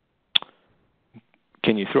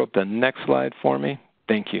 Can you throw up the next slide for me?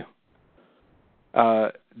 Thank you.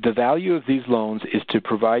 The value of these loans is to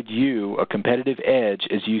provide you a competitive edge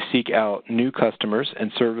as you seek out new customers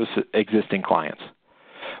and service existing clients.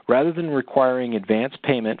 Rather than requiring advance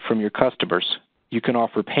payment from your customers, you can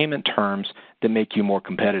offer payment terms that make you more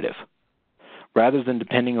competitive. Rather than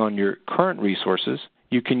depending on your current resources,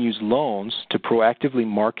 you can use loans to proactively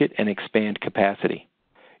market and expand capacity.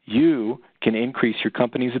 You can increase your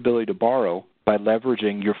company's ability to borrow by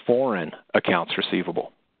leveraging your foreign accounts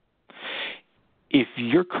receivable. If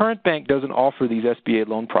your current bank doesn't offer these SBA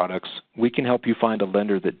loan products, we can help you find a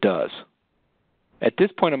lender that does. At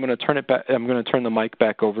this point, I'm going to turn the mic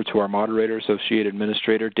back over to our moderator, Associate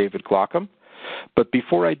Administrator David Glockham. But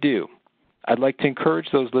before I do, I'd like to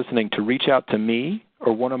encourage those listening to reach out to me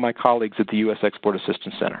or one of my colleagues at the U.S. Export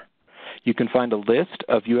Assistance Center. You can find a list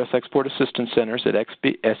of U.S. Export Assistance Centers at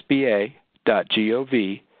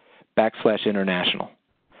sba.gov/international.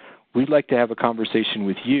 We'd like to have a conversation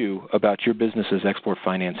with you about your business's export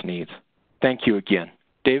finance needs. Thank you again.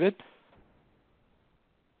 David?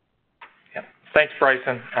 Yeah. Thanks,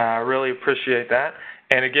 Bryson. I really appreciate that.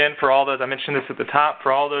 And again, for all those, I mentioned this at the top,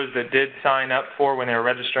 for all those that did sign up for when they were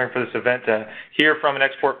registering for this event to hear from an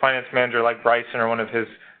export finance manager like Bryson or one of his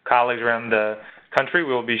colleagues around the country,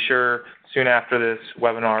 we will be sure soon after this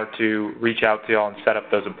webinar to reach out to you all and set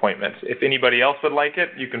up those appointments. If anybody else would like it,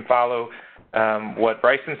 you can follow what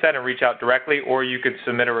Bryson said and reach out directly, or you could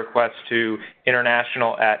submit a request to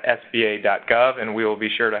international@sba.gov, and we will be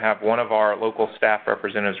sure to have one of our local staff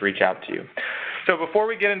representatives reach out to you. So before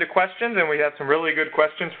we get into questions, and we have some really good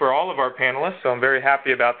questions for all of our panelists, so I'm very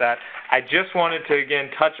happy about that, I just wanted to, again,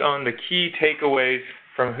 touch on the key takeaways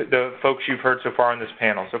from the folks you've heard so far on this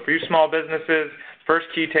panel. So for you small businesses,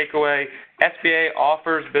 first key takeaway, SBA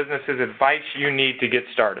offers businesses advice you need to get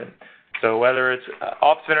started. So whether it's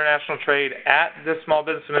Office of International Trade at the Small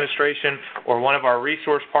Business Administration or one of our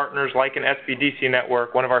resource partners like an SBDC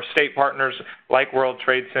network, one of our state partners like World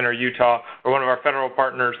Trade Center Utah, or one of our federal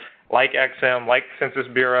partners like XM, like Census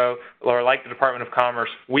Bureau, or like the Department of Commerce,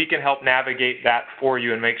 we can help navigate that for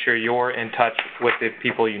you and make sure you're in touch with the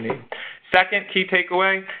people you need. Second key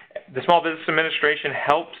takeaway, the Small Business Administration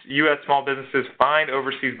helps U.S. small businesses find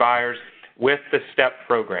overseas buyers with the STEP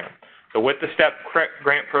program. So with the STEP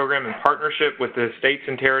grant program in partnership with the states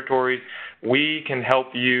and territories, we can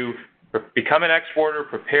help you become an exporter,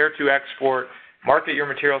 prepare to export, market your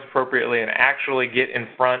materials appropriately, and actually get in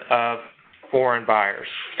front of foreign buyers.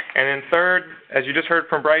 And then third, as you just heard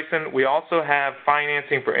from Bryson, we also have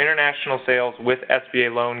financing for international sales with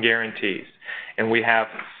SBA loan guarantees. And we have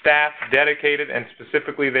staff dedicated and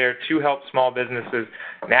specifically there to help small businesses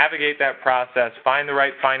navigate that process, find the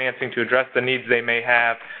right financing to address the needs they may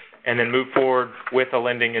have, and then move forward with a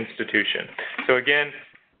lending institution. So again,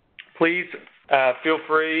 please feel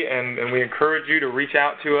free, and we encourage you to reach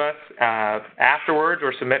out to us afterwards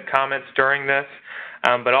or submit comments during this.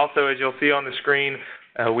 But also, as you'll see on the screen,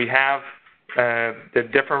 we have the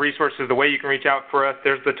different resources, the way you can reach out for us.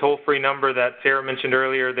 There's the toll-free number that Sarah mentioned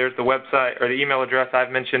earlier. There's the website or the email address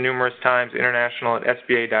I've mentioned numerous times,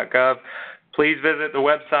 international@sba.gov. Please visit the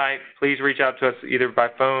website. Please reach out to us either by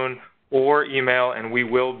phone or email, and we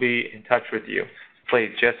will be in touch with you.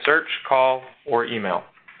 Please just search, call, or email.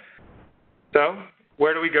 So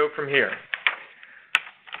where do we go from here?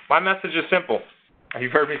 My message is simple.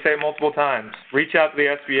 you've heard me say it multiple times, reach out to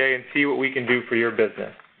the SBA and see what we can do for your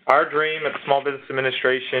business. Our dream at the Small Business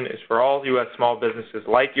Administration is for all U.S. small businesses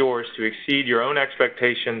like yours to exceed your own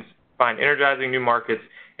expectations, find energizing new markets,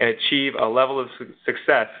 and achieve a level of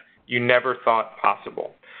success you never thought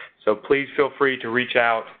possible. So please feel free to reach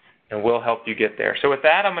out, and we'll help you get there. So with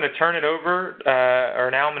that, I'm going to turn it over,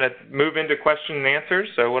 now I'm going to move into question and answers.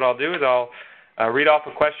 So what I'll do is I'll read off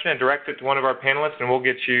a question and direct it to one of our panelists, and we'll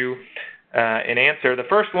get you an answer. The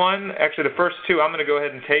first one, actually the first two, I'm going to go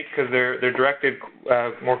ahead and take because they're directed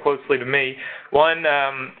more closely to me. One,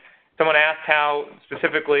 someone asked how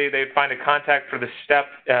specifically they'd find a contact for the STEP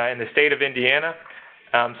in the state of Indiana.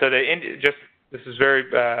 This is very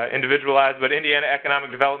individualized, but Indiana Economic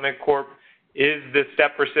Development Corp is the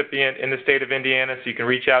STEP recipient in the state of Indiana, so you can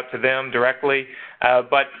reach out to them directly.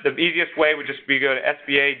 But the easiest way would just be go to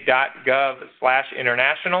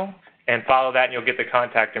sba.gov/international and follow that, and you'll get the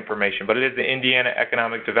contact information. But it is the Indiana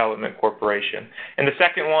Economic Development Corporation. And the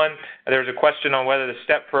second one, there's a question on whether the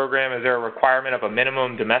STEP program, is there a requirement of a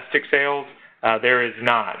minimum domestic sales? There is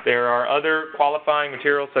not. There are other qualifying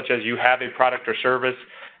materials, such as you have a product or service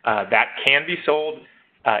that can be sold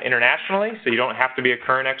internationally, so you don't have to be a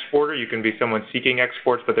current exporter. You can be someone seeking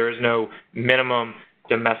exports, but there is no minimum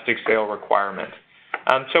domestic sale requirement.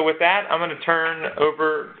 So with that, I'm going to turn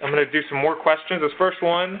over, I'm going to do some more questions. This first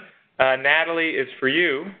one, Natalie, is for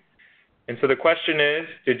you. And so the question is,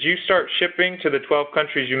 did you start shipping to the 12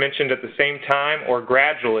 countries you mentioned at the same time or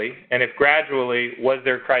gradually? And if gradually, was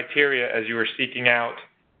there criteria as you were seeking out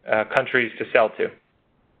countries to sell to?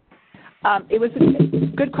 It was a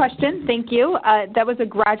good question. Thank you. That was a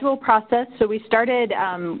gradual process. So we started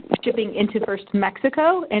shipping into first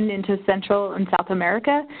Mexico and into Central and South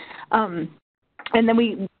America. And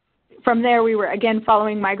then from there, we were, again,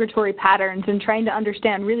 following migratory patterns and trying to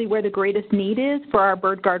understand really where the greatest need is for our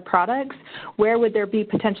BirdGuard products, where would there be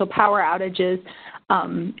potential power outages,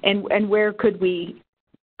 and where could we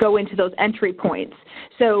go into those entry points.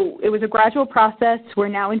 So it was a gradual process. We're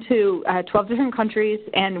now into 12 different countries,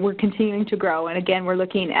 and we're continuing to grow. And again, we're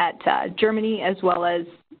looking at Germany as well as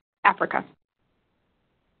Africa.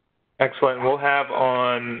 Excellent. We'll have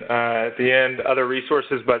on at the end other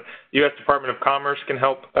resources, but the U.S. Department of Commerce can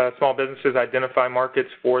help small businesses identify markets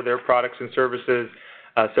for their products and services.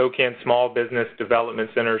 So can Small Business Development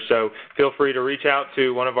Centers. So feel free to reach out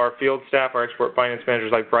to one of our field staff, our export finance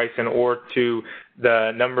managers like Bryson, or to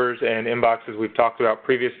the numbers and inboxes we've talked about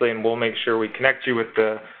previously, and we'll make sure we connect you with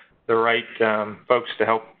the right folks to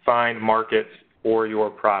help find markets for your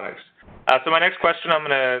products. So my next question, I'm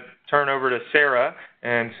going to turn over to Sarah.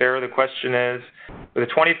 And Sarah, the question is, the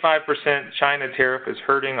 25% China tariff is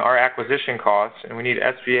hurting our acquisition costs, and we need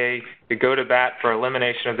SBA to go to bat for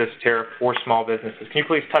elimination of this tariff for small businesses. Can you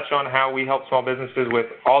please touch on how we help small businesses with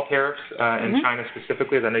all tariffs in China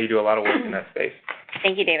specifically? As I know you do a lot of work in that space.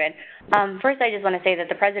 Thank you, David. First, I just want to say that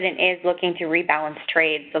the President is looking to rebalance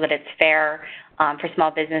trade so that it's fair for small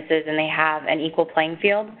businesses and they have an equal playing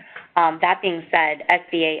field. That being said,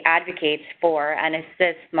 SBA advocates for and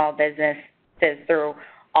assists small businesses through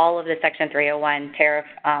all of the Section 301 tariff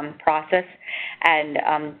process and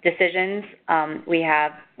decisions. We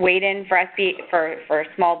have weighed-in for SBA for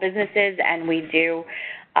small businesses, and we do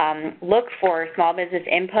look for small business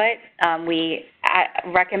input. We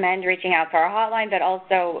recommend reaching out to our hotline, but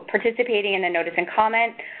also participating in the notice and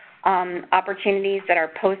comment opportunities that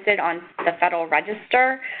are posted on the Federal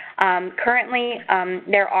Register. Currently,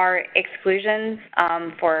 there are exclusions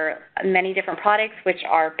for many different products which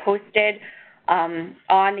are posted on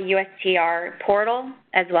the USTR portal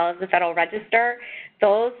as well as the Federal Register.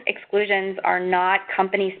 Those exclusions are not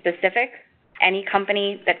company-specific. Any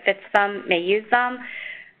company that fits them may use them.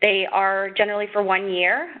 They are generally for 1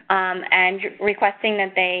 year, and requesting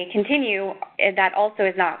that they continue, that also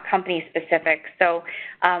is not company-specific. So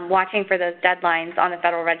watching for those deadlines on the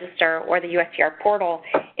Federal Register or the USTR portal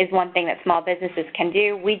is one thing that small businesses can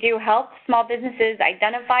do. We do help small businesses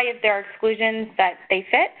identify if there are exclusions that they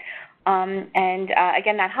fit.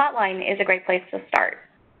 Again, that hotline is a great place to start.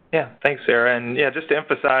 Yeah, thanks, Sarah. And yeah, just to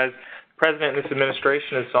emphasize, the President and this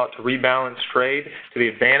administration has sought to rebalance trade to the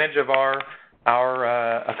advantage of our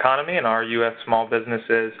economy and our U.S. small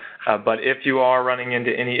businesses. But if you are running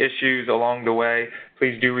into any issues along the way,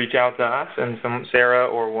 please do reach out to us, and Sarah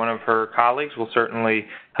or one of her colleagues will certainly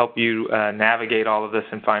help you navigate all of this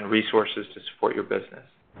and find resources to support your business.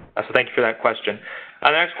 So thank you for that question. The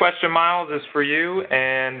next question, Miles, is for you.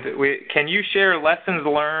 And can you share lessons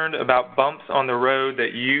learned about bumps on the road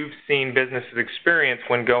that you've seen businesses experience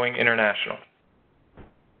when going international?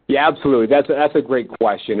 Yeah, absolutely. That's a great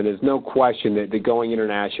question, and there's no question that going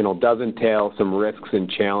international does entail some risks and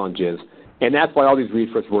challenges. And that's why all these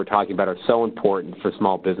resources we're talking about are so important for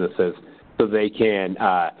small businesses, so they can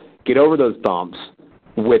get over those bumps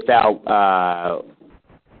without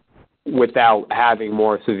having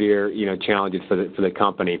more severe, challenges for the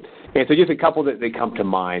company. And so just a couple that come to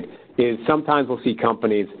mind is sometimes we'll see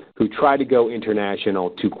companies who try to go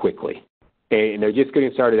international too quickly. And they're just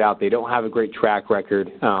getting started out. They don't have a great track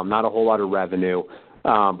record, not a whole lot of revenue,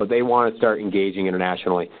 but they want to start engaging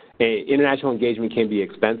internationally. International engagement can be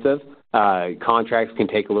expensive. Contracts can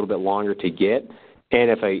take a little bit longer to get. And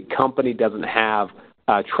if a company doesn't have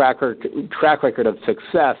a track record of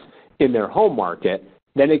success in their home market,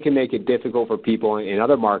 then it can make it difficult for people in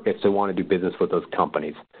other markets to want to do business with those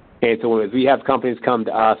companies. And so as we have companies come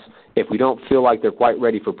to us, if we don't feel like they're quite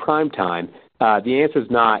ready for prime time, the answer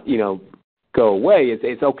is not, go away.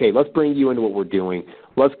 It's okay, let's bring you into what we're doing.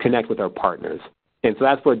 Let's connect with our partners. And so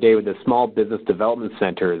that's where, David, the small business development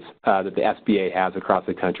centers that the SBA has across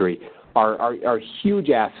the country are huge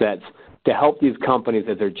assets to help these companies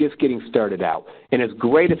as they're just getting started out. And it's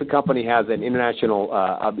great if a company has an international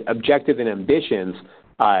objective and ambitions.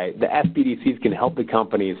 The SBDCs can help the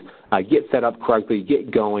companies get set up correctly,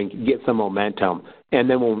 get going, get some momentum. And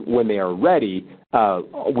then when they are ready,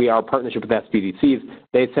 we are a partnership with SBDCs.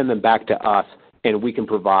 They send them back to us, and we can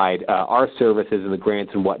provide our services and the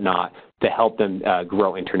grants and whatnot to help them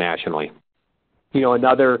grow internationally.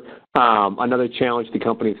 Another challenge the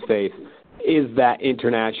companies face is that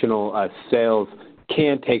international sales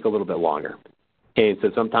can take a little bit longer. And so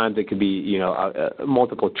sometimes it could be,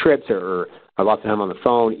 multiple trips or lots of time on the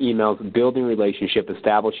phone, emails, building relationship,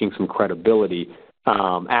 establishing some credibility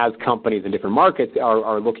as companies in different markets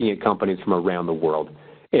are looking at companies from around the world.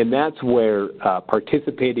 And that's where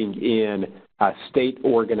participating in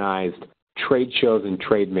state-organized trade shows and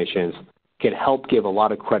trade missions can help give a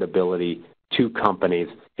lot of credibility to companies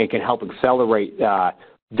and can help accelerate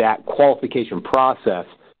that qualification process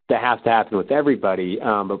that has to happen with everybody,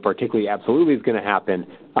 but particularly absolutely is going to happen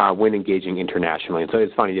when engaging internationally. And so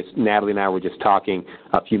it's funny, Natalie and I were just talking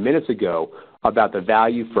a few minutes ago about the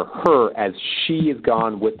value for her as she has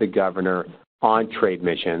gone with the governor on trade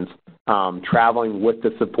missions, traveling with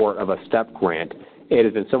the support of a STEP grant. It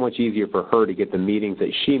has been so much easier for her to get the meetings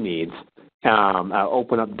that she needs,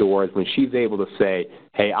 open up doors when she's able to say,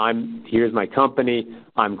 hey, here's my company.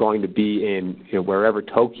 I'm going to be in wherever,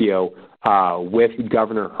 Tokyo, with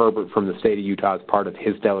Governor Herbert from the state of Utah as part of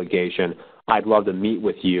his delegation. I'd love to meet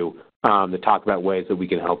with you to talk about ways that we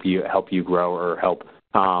can help you grow or help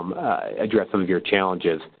address some of your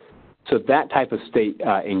challenges. So that type of state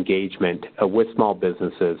engagement with small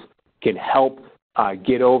businesses can help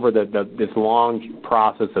get over this long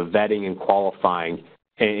process of vetting and qualifying,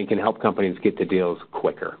 and it can help companies get to deals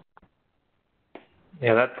quicker.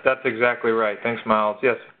 Yeah, that's exactly right. Thanks, Miles.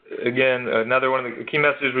 Yes, again, another one of the key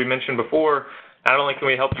messages we mentioned before, not only can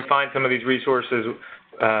we help you find some of these resources,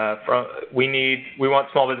 we want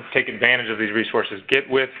small business to take advantage of these resources. Get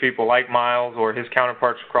with people like Miles or his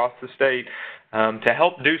counterparts across the state to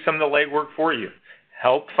help do some of the legwork for you.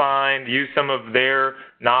 Help use some of their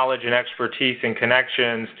knowledge and expertise and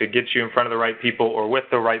connections to get you in front of the right people or with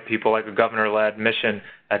the right people, like a governor-led mission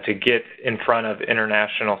to get in front of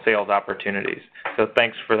international sales opportunities. So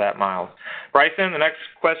thanks for that, Miles. Bryson, the next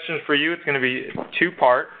question for you, it's going to be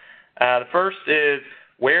two-part. The first is,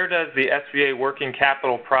 where does the SBA working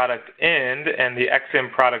capital product end and the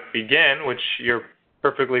XM product begin, which you're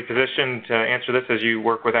perfectly positioned to answer this as you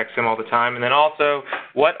work with XM all the time. And then also,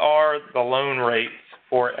 what are the loan rates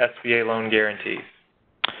for SBA loan guarantees?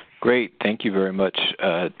 Great. Thank you very much,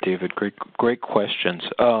 David. Great questions.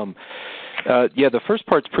 The first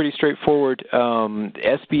part's pretty straightforward.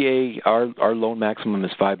 SBA, our loan maximum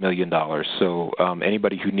is $5 million. So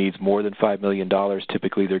anybody who needs more than $5 million,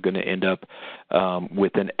 typically they're going to end up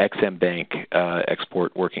with an XM Bank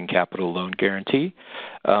export working capital loan guarantee.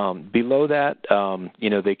 Below that,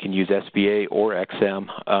 they can use SBA or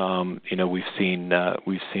XM.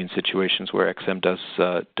 We've seen situations where XM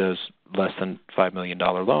does less than $5 million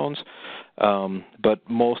loans, but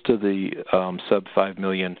most of the sub $5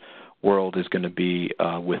 million world is going to be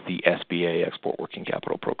with the SBA Export Working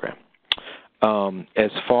Capital Program.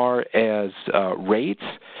 As far as rates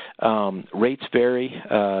vary.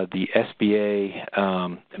 The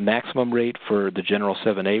SBA maximum rate for the General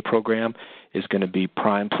 7A program is going to be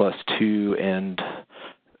prime plus 2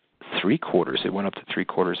 3/4. It went up to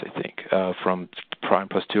 3/4, I think, from prime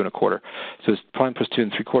plus 2 1/4. So prime plus 2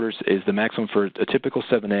 3/4 is the maximum for a typical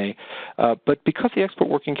 7A. But because the Export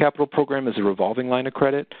Working Capital Program is a revolving line of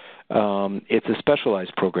credit, it's a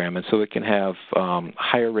specialized program, and so it can have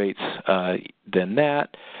higher rates than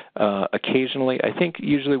that. Occasionally, I think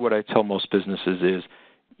usually what I tell most businesses is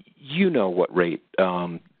you know what rate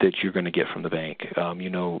that you're going to get from the bank. You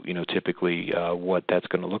know typically what that's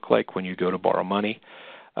going to look like when you go to borrow money,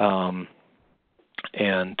 and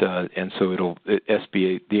so the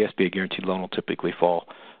SBA guaranteed loan will typically fall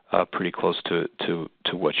pretty close to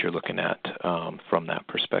what you're looking at from that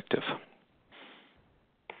perspective.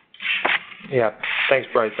 Yeah, thanks,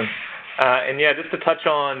 Bryson. And yeah, just to touch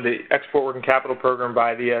on the Export Working Capital Program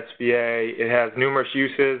by the SBA, it has numerous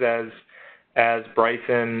uses as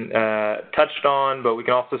Bryson touched on, but we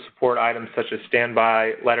can also support items such as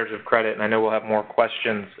standby letters of credit, and I know we'll have more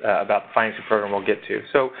questions about the financing program we'll get to.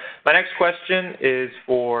 So my next question is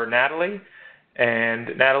for Natalie.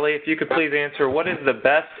 And Natalie, if you could please answer, what is the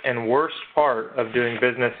best and worst part of doing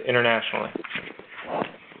business internationally?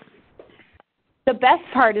 The best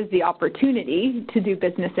part is the opportunity to do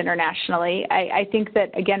business internationally. I think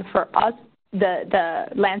that, again, for us, the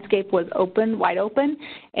landscape was wide open,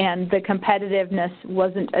 and the competitiveness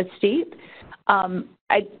wasn't as steep.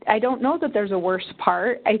 I don't know that there's a worst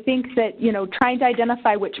part. I think that, trying to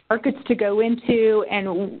identify which markets to go into,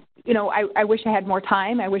 and, I wish I had more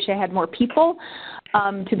time. I wish I had more people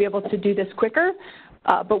to be able to do this quicker.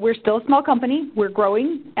 But we're still a small company. We're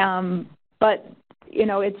growing. But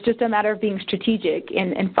it's just a matter of being strategic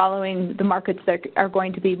and following the markets that are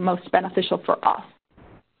going to be most beneficial for us.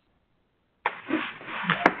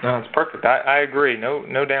 No, it's perfect. I agree.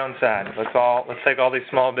 No downside. Let's take all these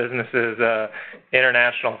small businesses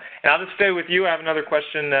international. And I'll just stay with you. I have another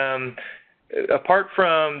question. Apart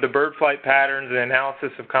from the bird flight patterns and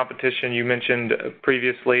analysis of competition you mentioned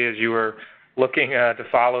previously as you were looking to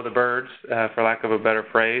follow the birds, for lack of a better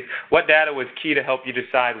phrase, what data was key to help you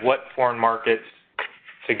decide what foreign markets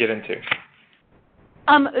to get into?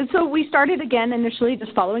 So we started, again, initially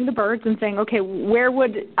just following the birds and saying, okay, where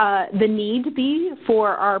would the need be for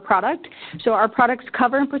our product? So our products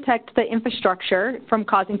cover and protect the infrastructure from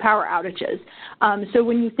causing power outages. So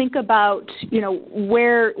when you think about,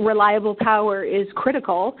 where reliable power is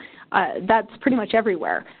critical, that's pretty much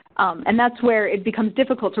everywhere. And that's where it becomes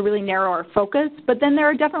difficult to really narrow our focus. But then there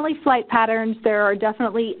are definitely flight patterns. There are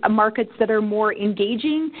definitely markets that are more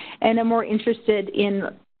engaging and are more interested in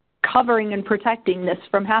covering and protecting this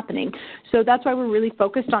from happening. So that's why we're really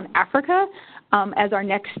focused on Africa as our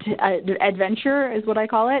next adventure, is what I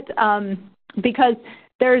call it, because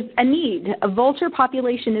there's a need. A vulture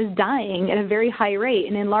population is dying at a very high rate,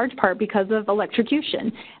 and in large part because of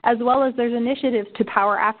electrocution, as well as there's initiatives to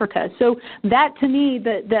power Africa. So that, to me,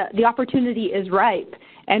 the opportunity is ripe,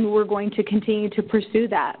 and we're going to continue to pursue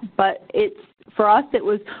that. But for us, it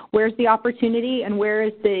was where's the opportunity and where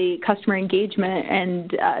is the customer engagement and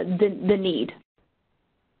the need.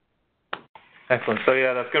 Excellent. So,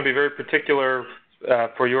 yeah, that's going to be very particular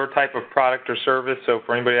for your type of product or service. So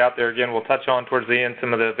for anybody out there, again, we'll touch on towards the end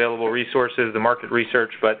some of the available resources, the market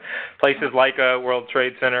research, but places like World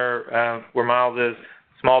Trade Center, where Miles is,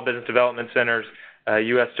 Small Business Development Centers,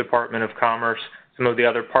 U.S. Department of Commerce, some of the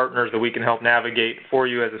other partners that we can help navigate for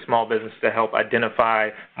you as a small business to help identify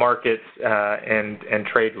markets and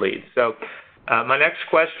trade leads. So my next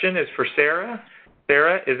question is for Sarah.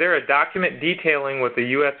 Sarah, is there a document detailing what the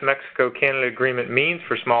U.S.-Mexico-Canada agreement means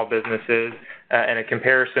for small businesses and a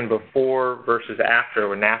comparison before versus after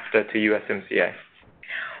with NAFTA to USMCA?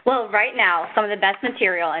 Well, right now, some of the best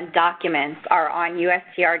material and documents are on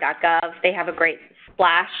USTR.gov. They have a great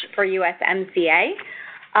splash for USMCA.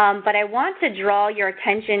 But I want to draw your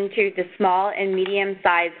attention to the small and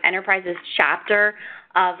medium-sized enterprises chapter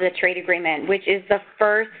of the trade agreement, which is the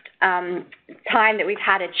first time that we've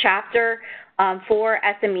had a chapter for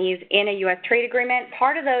SMEs in a U.S. trade agreement.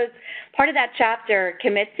 Part of that chapter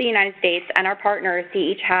commits the United States and our partners to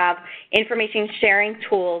each have information sharing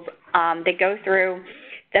tools that go through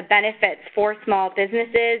the benefits for small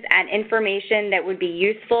businesses and information that would be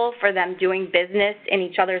useful for them doing business in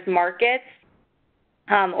each other's markets.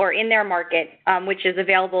 Or in their market, which is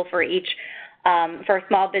available for for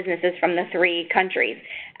small businesses from the 3 countries.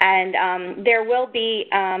 And there will be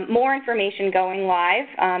more information going live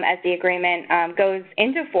as the agreement goes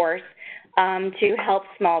into force to help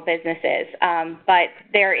small businesses. But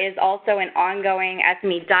there is also an ongoing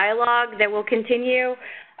SME dialogue that will continue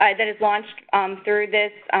that is launched through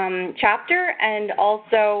this chapter, and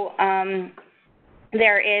also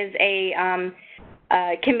there is a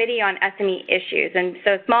committee on SME issues. And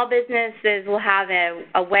so small businesses will have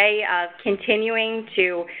a way of continuing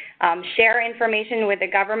to share information with the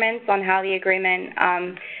governments on how the agreement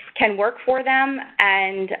can work for them,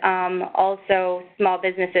 and also small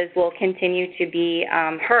businesses will continue to be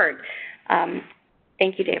heard.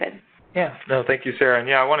 Thank you, David. Yeah, no, thank you, Sarah. And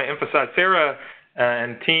yeah, I want to emphasize Sarah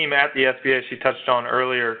and team at the SBA, she touched on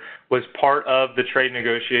earlier, was part of the trade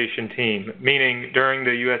negotiation team, meaning during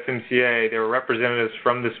the USMCA, there were representatives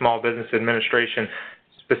from the Small Business Administration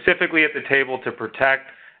specifically at the table to protect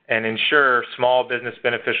and ensure small business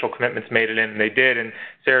beneficial commitments made it in, and they did. And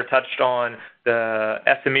Sarah touched on the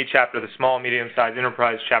SME chapter, the Small Medium-Sized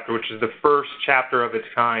Enterprise chapter, which is the first chapter of its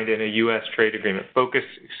kind in a U.S. trade agreement, focused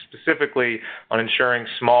specifically on ensuring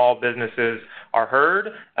small businesses are heard,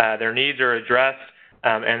 their needs are addressed,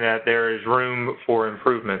 and that there is room for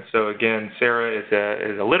improvement. So again, Sarah is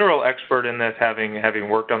a literal expert in this, having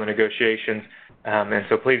worked on the negotiations. And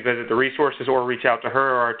so please visit the resources or reach out to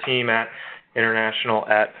her or our team at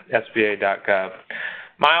international@sba.gov.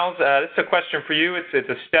 Miles, this is a question for you. It's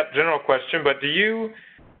a STEP general question, but do you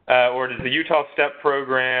or does the Utah STEP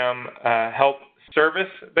program help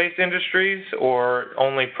service-based industries or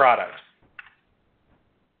only products?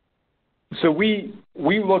 So we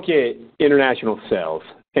look at international sales,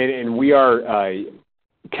 and we are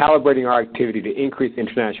calibrating our activity to increase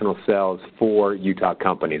international sales for Utah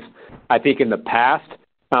companies. I think in the past,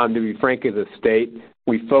 to be frank, as a state,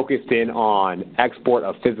 we focused in on export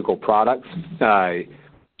of physical products.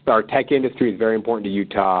 Our tech industry is very important to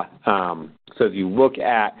Utah. So as you look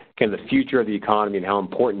at kind of the future of the economy and how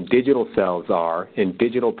important digital sales are and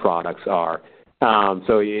digital products are,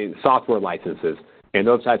 software licenses and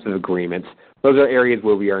those types of agreements, those are areas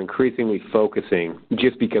where we are increasingly focusing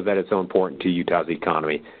just because that is so important to Utah's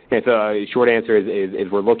economy. And so the short answer is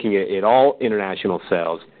we're looking at all international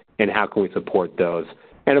sales and how can we support those.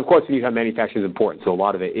 And, of course, Utah manufacturing is important, so a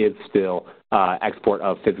lot of it is still export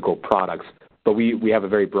of physical products. But we have a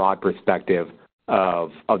very broad perspective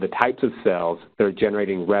of the types of sales that are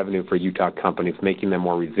generating revenue for Utah companies, making them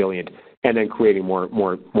more resilient, and then creating more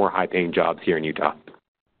high-paying jobs here in Utah.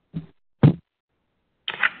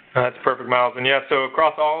 That's perfect, Miles. And, yeah, so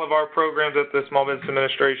across all of our programs at the Small Business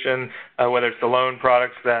Administration, whether it's the loan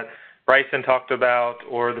products that Bryson talked about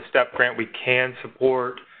or the STEP grant, we can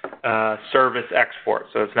support service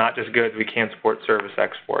exports. So it's not just goods, we can support service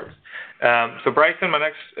exports. So Bryson, my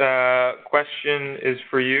next question is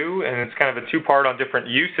for you, and it's kind of a two-part on different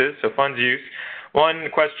uses, so funds use. One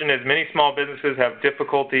question is, many small businesses have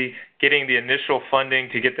difficulty getting the initial funding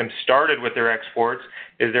to get them started with their exports.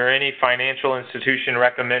 Is there any financial institution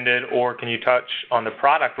recommended, or can you touch on the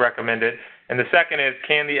product recommended? And the second is,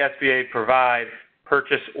 can the SBA provide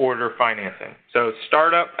purchase order financing? So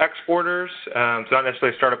startup exporters, so not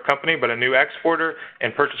necessarily a startup company, but a new exporter,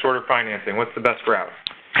 and purchase order financing. What's the best route?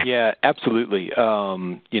 Yeah, absolutely.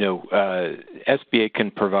 SBA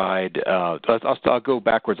can provide, I'll go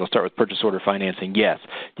backwards. I'll start with purchase order financing. Yes,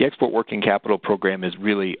 the Export Working Capital Program is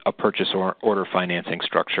really a purchase order financing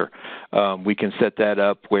structure. We can set that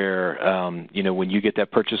up where, when you get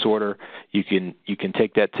that purchase order, you can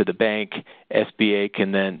take that to the bank. SBA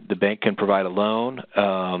the bank can provide a loan,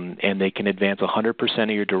 and they can advance 100%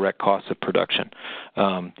 of your direct costs of production.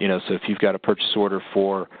 So if you've got a purchase order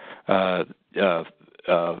for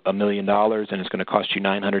 $1 million and it's going to cost you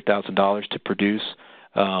 $900,000 to produce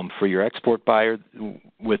for your export buyer,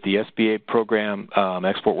 with the SBA program,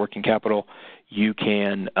 Export Working Capital, you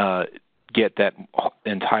can get that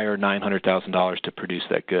entire $900,000 to produce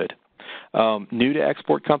that good. New to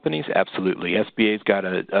export companies, absolutely. SBA's got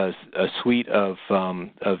a suite of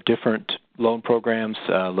different loan programs,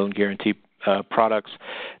 loan guarantee products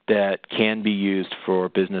that can be used for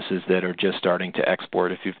businesses that are just starting to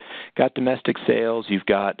export. If you've got domestic sales, you've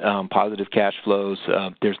got positive cash flows,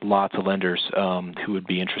 there's lots of lenders who would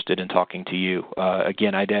be interested in talking to you.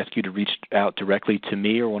 Again, I'd ask you to reach out directly to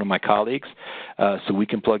me or one of my colleagues so we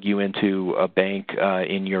can plug you into a bank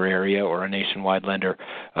in your area or a nationwide lender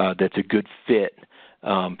that's a good fit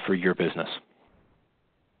for your business.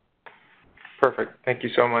 Perfect. Thank you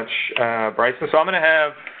so much, Bryson. So I'm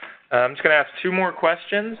just going to ask two more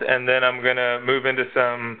questions, and then I'm going to move into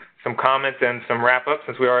some comments and some wrap-up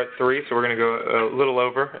since we are at 3, so we're going to go a little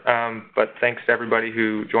over. But thanks to everybody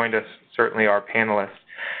who joined us, certainly our panelists.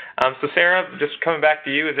 So Sarah, just coming back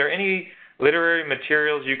to you, is there any literary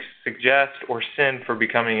materials you suggest or send for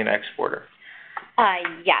becoming an exporter?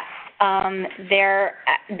 Yes.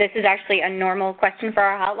 This is actually a normal question for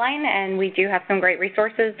our hotline, and we do have some great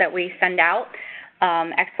resources that we send out.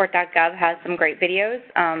 Export.gov has some great videos,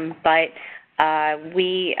 but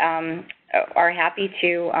we are happy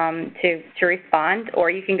to respond.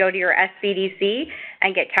 Or you can go to your SBDC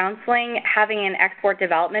and get counseling. Having an export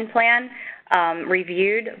development plan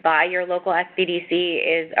reviewed by your local SBDC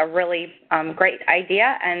is a really great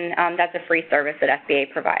idea, and that's a free service that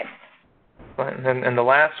SBA provides. And the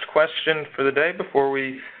last question for the day before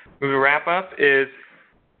we move to wrap up is,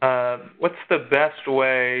 what's the best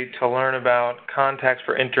way to learn about contacts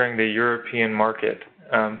for entering the European market?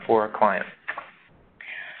 for a client?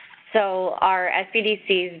 So our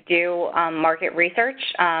SBDCs do market research.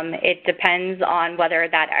 It depends on whether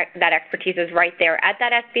that expertise is right there at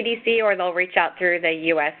that SBDC, or they'll reach out through the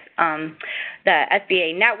the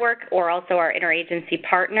SBA network, or also our interagency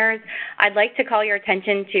partners. I'd like to call your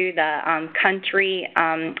attention to the country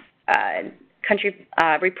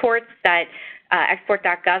reports that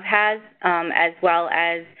export.gov has, as well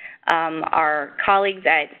as our colleagues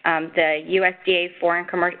at the USDA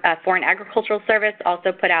Foreign Agricultural Service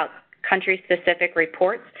also put out country-specific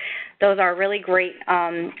reports. Those are really great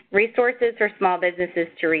resources for small businesses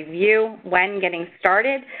to review when getting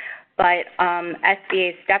started. But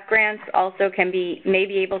SBA STEP grants also may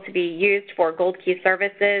be able to be used for Gold Key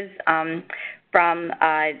services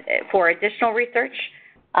for additional research.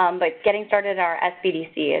 But getting started at our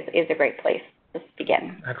SBDC is a great place to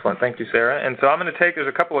begin. Excellent. Thank you, Sarah. And so I'm going to there's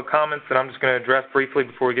a couple of comments that I'm just going to address briefly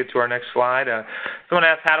before we get to our next slide. Someone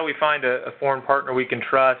asked, how do we find a foreign partner we can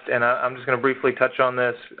trust? And I'm just going to briefly touch on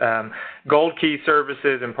this. Gold Key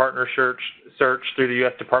services and partner search through the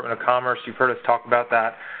U.S. Department of Commerce. You've heard us talk about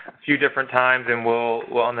that a few different times, and we'll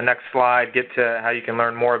on the next slide get to how you can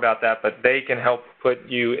learn more about that. But they can help put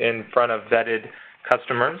you in front of vetted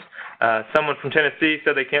customers. Someone from Tennessee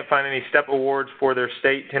said they can't find any STEP awards for their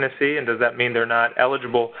state, Tennessee, and does that mean they're not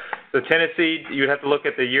eligible? So Tennessee, you'd have to look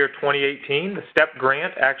at the year 2018. The STEP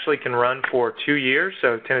grant actually can run for 2 years,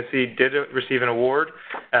 so Tennessee did receive an award,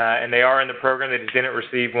 and they are in the program. They just didn't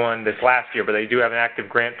receive one this last year, but they do have an active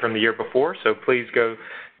grant from the year before, so please go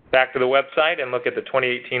back to the website and look at the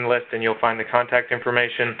 2018 list, and you'll find the contact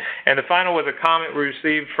information. And the final was a comment we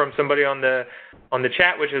received from somebody on the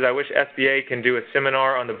chat, which is, I wish SBA can do a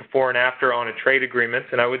seminar on the before and after on a trade agreements.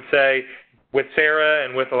 And I would say, with Sarah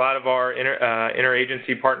and with a lot of our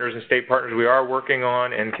interagency partners and state partners, we are working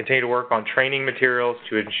on and continue to work on training materials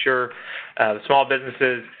to ensure small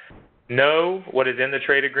businesses know what is in the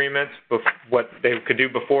trade agreements, what they could do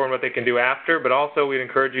before and what they can do after, but also we'd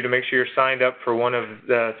encourage you to make sure you're signed up for one of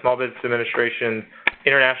the Small Business Administration's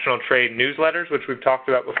international trade newsletters, which we've talked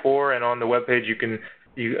about before, and on the webpage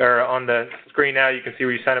or on the screen now, you can see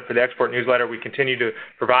where you sign up for the export newsletter. We continue to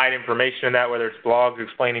provide information in that, whether it's blogs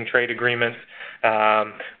explaining trade agreements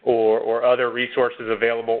or other resources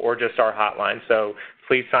available, or just our hotline. So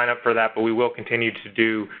please sign up for that, but we will continue to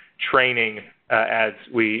do training as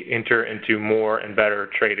we enter into more and better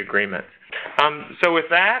trade agreements. So with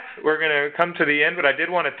that, we're going to come to the end, but I did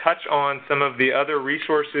want to touch on some of the other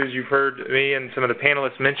resources you've heard me and some of the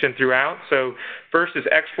panelists mention throughout. So first is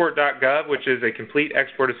export.gov, which is a complete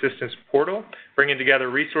export assistance portal, bringing together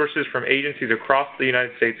resources from agencies across the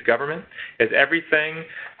United States government. It's everything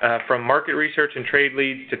from market research and trade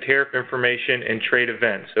leads to tariff information and trade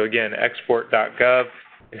events. So again, export.gov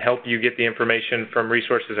can help you get the information from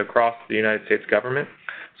resources across the United States government.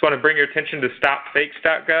 So I want to bring your attention to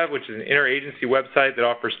stopfakes.gov, which is an interagency website that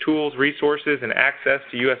offers tools, resources, and access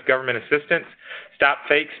to U.S. government assistance. Stop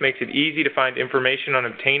Fakes makes it easy to find information on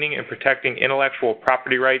obtaining and protecting intellectual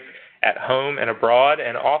property rights at home and abroad.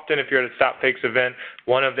 And often, if you're at a Stop Fakes event,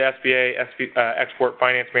 one of the SBA export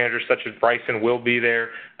finance managers, such as Bryson, will be there.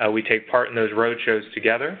 We take part in those roadshows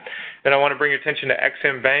together. Then I want to bring your attention to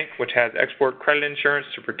Ex-Im Bank, which has export credit insurance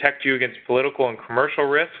to protect you against political and commercial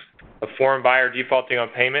risks of foreign buyer defaulting on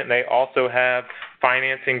payment. And they also have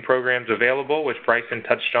financing programs available, which Bryson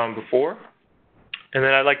touched on before. And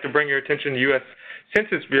then I'd like to bring your attention to U.S.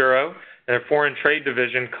 Census Bureau. Their Foreign Trade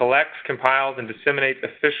Division collects, compiles, and disseminates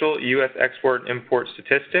official U.S. export and import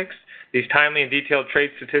statistics. These timely and detailed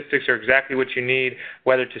trade statistics are exactly what you need,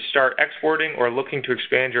 whether to start exporting or looking to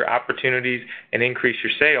expand your opportunities and increase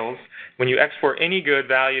your sales. When you export any good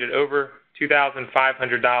valued at over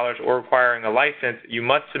 $2,500 or requiring a license, you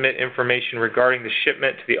must submit information regarding the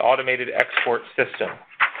shipment to the automated export system.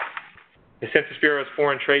 The Census Bureau's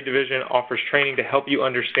Foreign Trade Division offers training to help you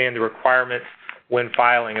understand the requirements when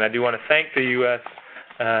filing. And I do want to thank the U.S.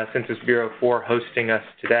 Census Bureau for hosting us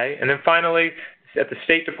today. And then finally, the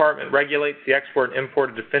State Department regulates the export and import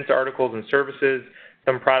of defense articles and services.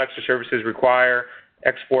 Some products or services require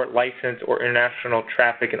export license or international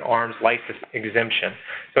traffic and arms license exemption.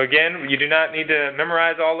 So again, you do not need to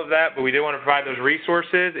memorize all of that, but we do want to provide those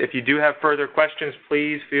resources. If you do have further questions,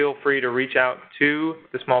 please feel free to reach out to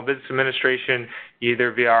the Small Business Administration,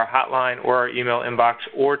 either via our hotline or our email inbox,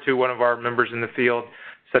 or to one of our members in the field,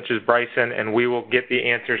 such as Bryson, and we will get the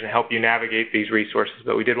answers and help you navigate these resources.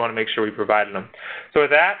 But we did want to make sure we provided them. So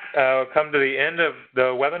with that, we'll come to the end of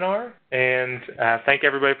the webinar, and thank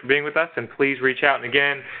everybody for being with us, and please reach out. And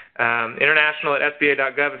again,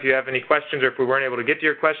 international@sba.gov if you have any questions or if we weren't able to get to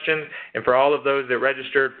your questions. And for all of those that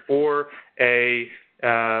registered for a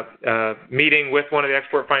meeting with one of the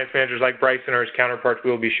export finance managers like Bryson or his counterparts,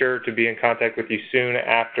 we will be sure to be in contact with you soon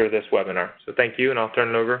after this webinar. So thank you, and I'll turn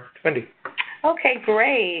it over to Wendy. Okay,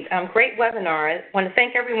 great. Great webinar. I want to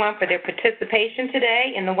thank everyone for their participation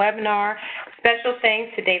today in the webinar. Special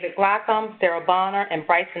thanks to David Glockham, Sarah Bonner, and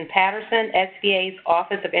Bryson Patterson, SBA's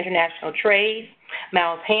Office of International Trade,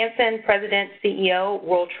 Miles Hansen, President, CEO,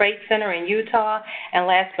 World Trade Center in Utah, and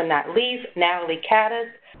last but not least, Natalie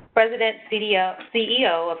Kaddas, President,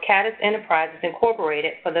 CEO of Kaddas Enterprises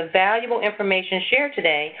Incorporated, for the valuable information shared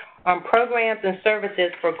today on programs and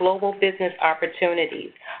services for global business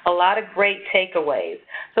opportunities. A lot of great takeaways.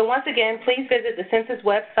 So once again, please visit the Census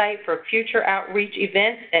website for future outreach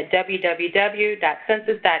events at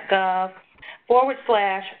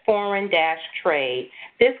www.census.gov/foreign-trade.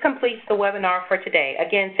 This completes the webinar for today.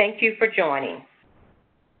 Again, thank you for joining.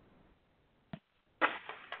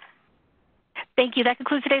 Thank you. That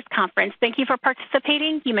concludes today's conference. Thank you for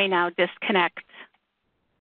participating. You may now disconnect.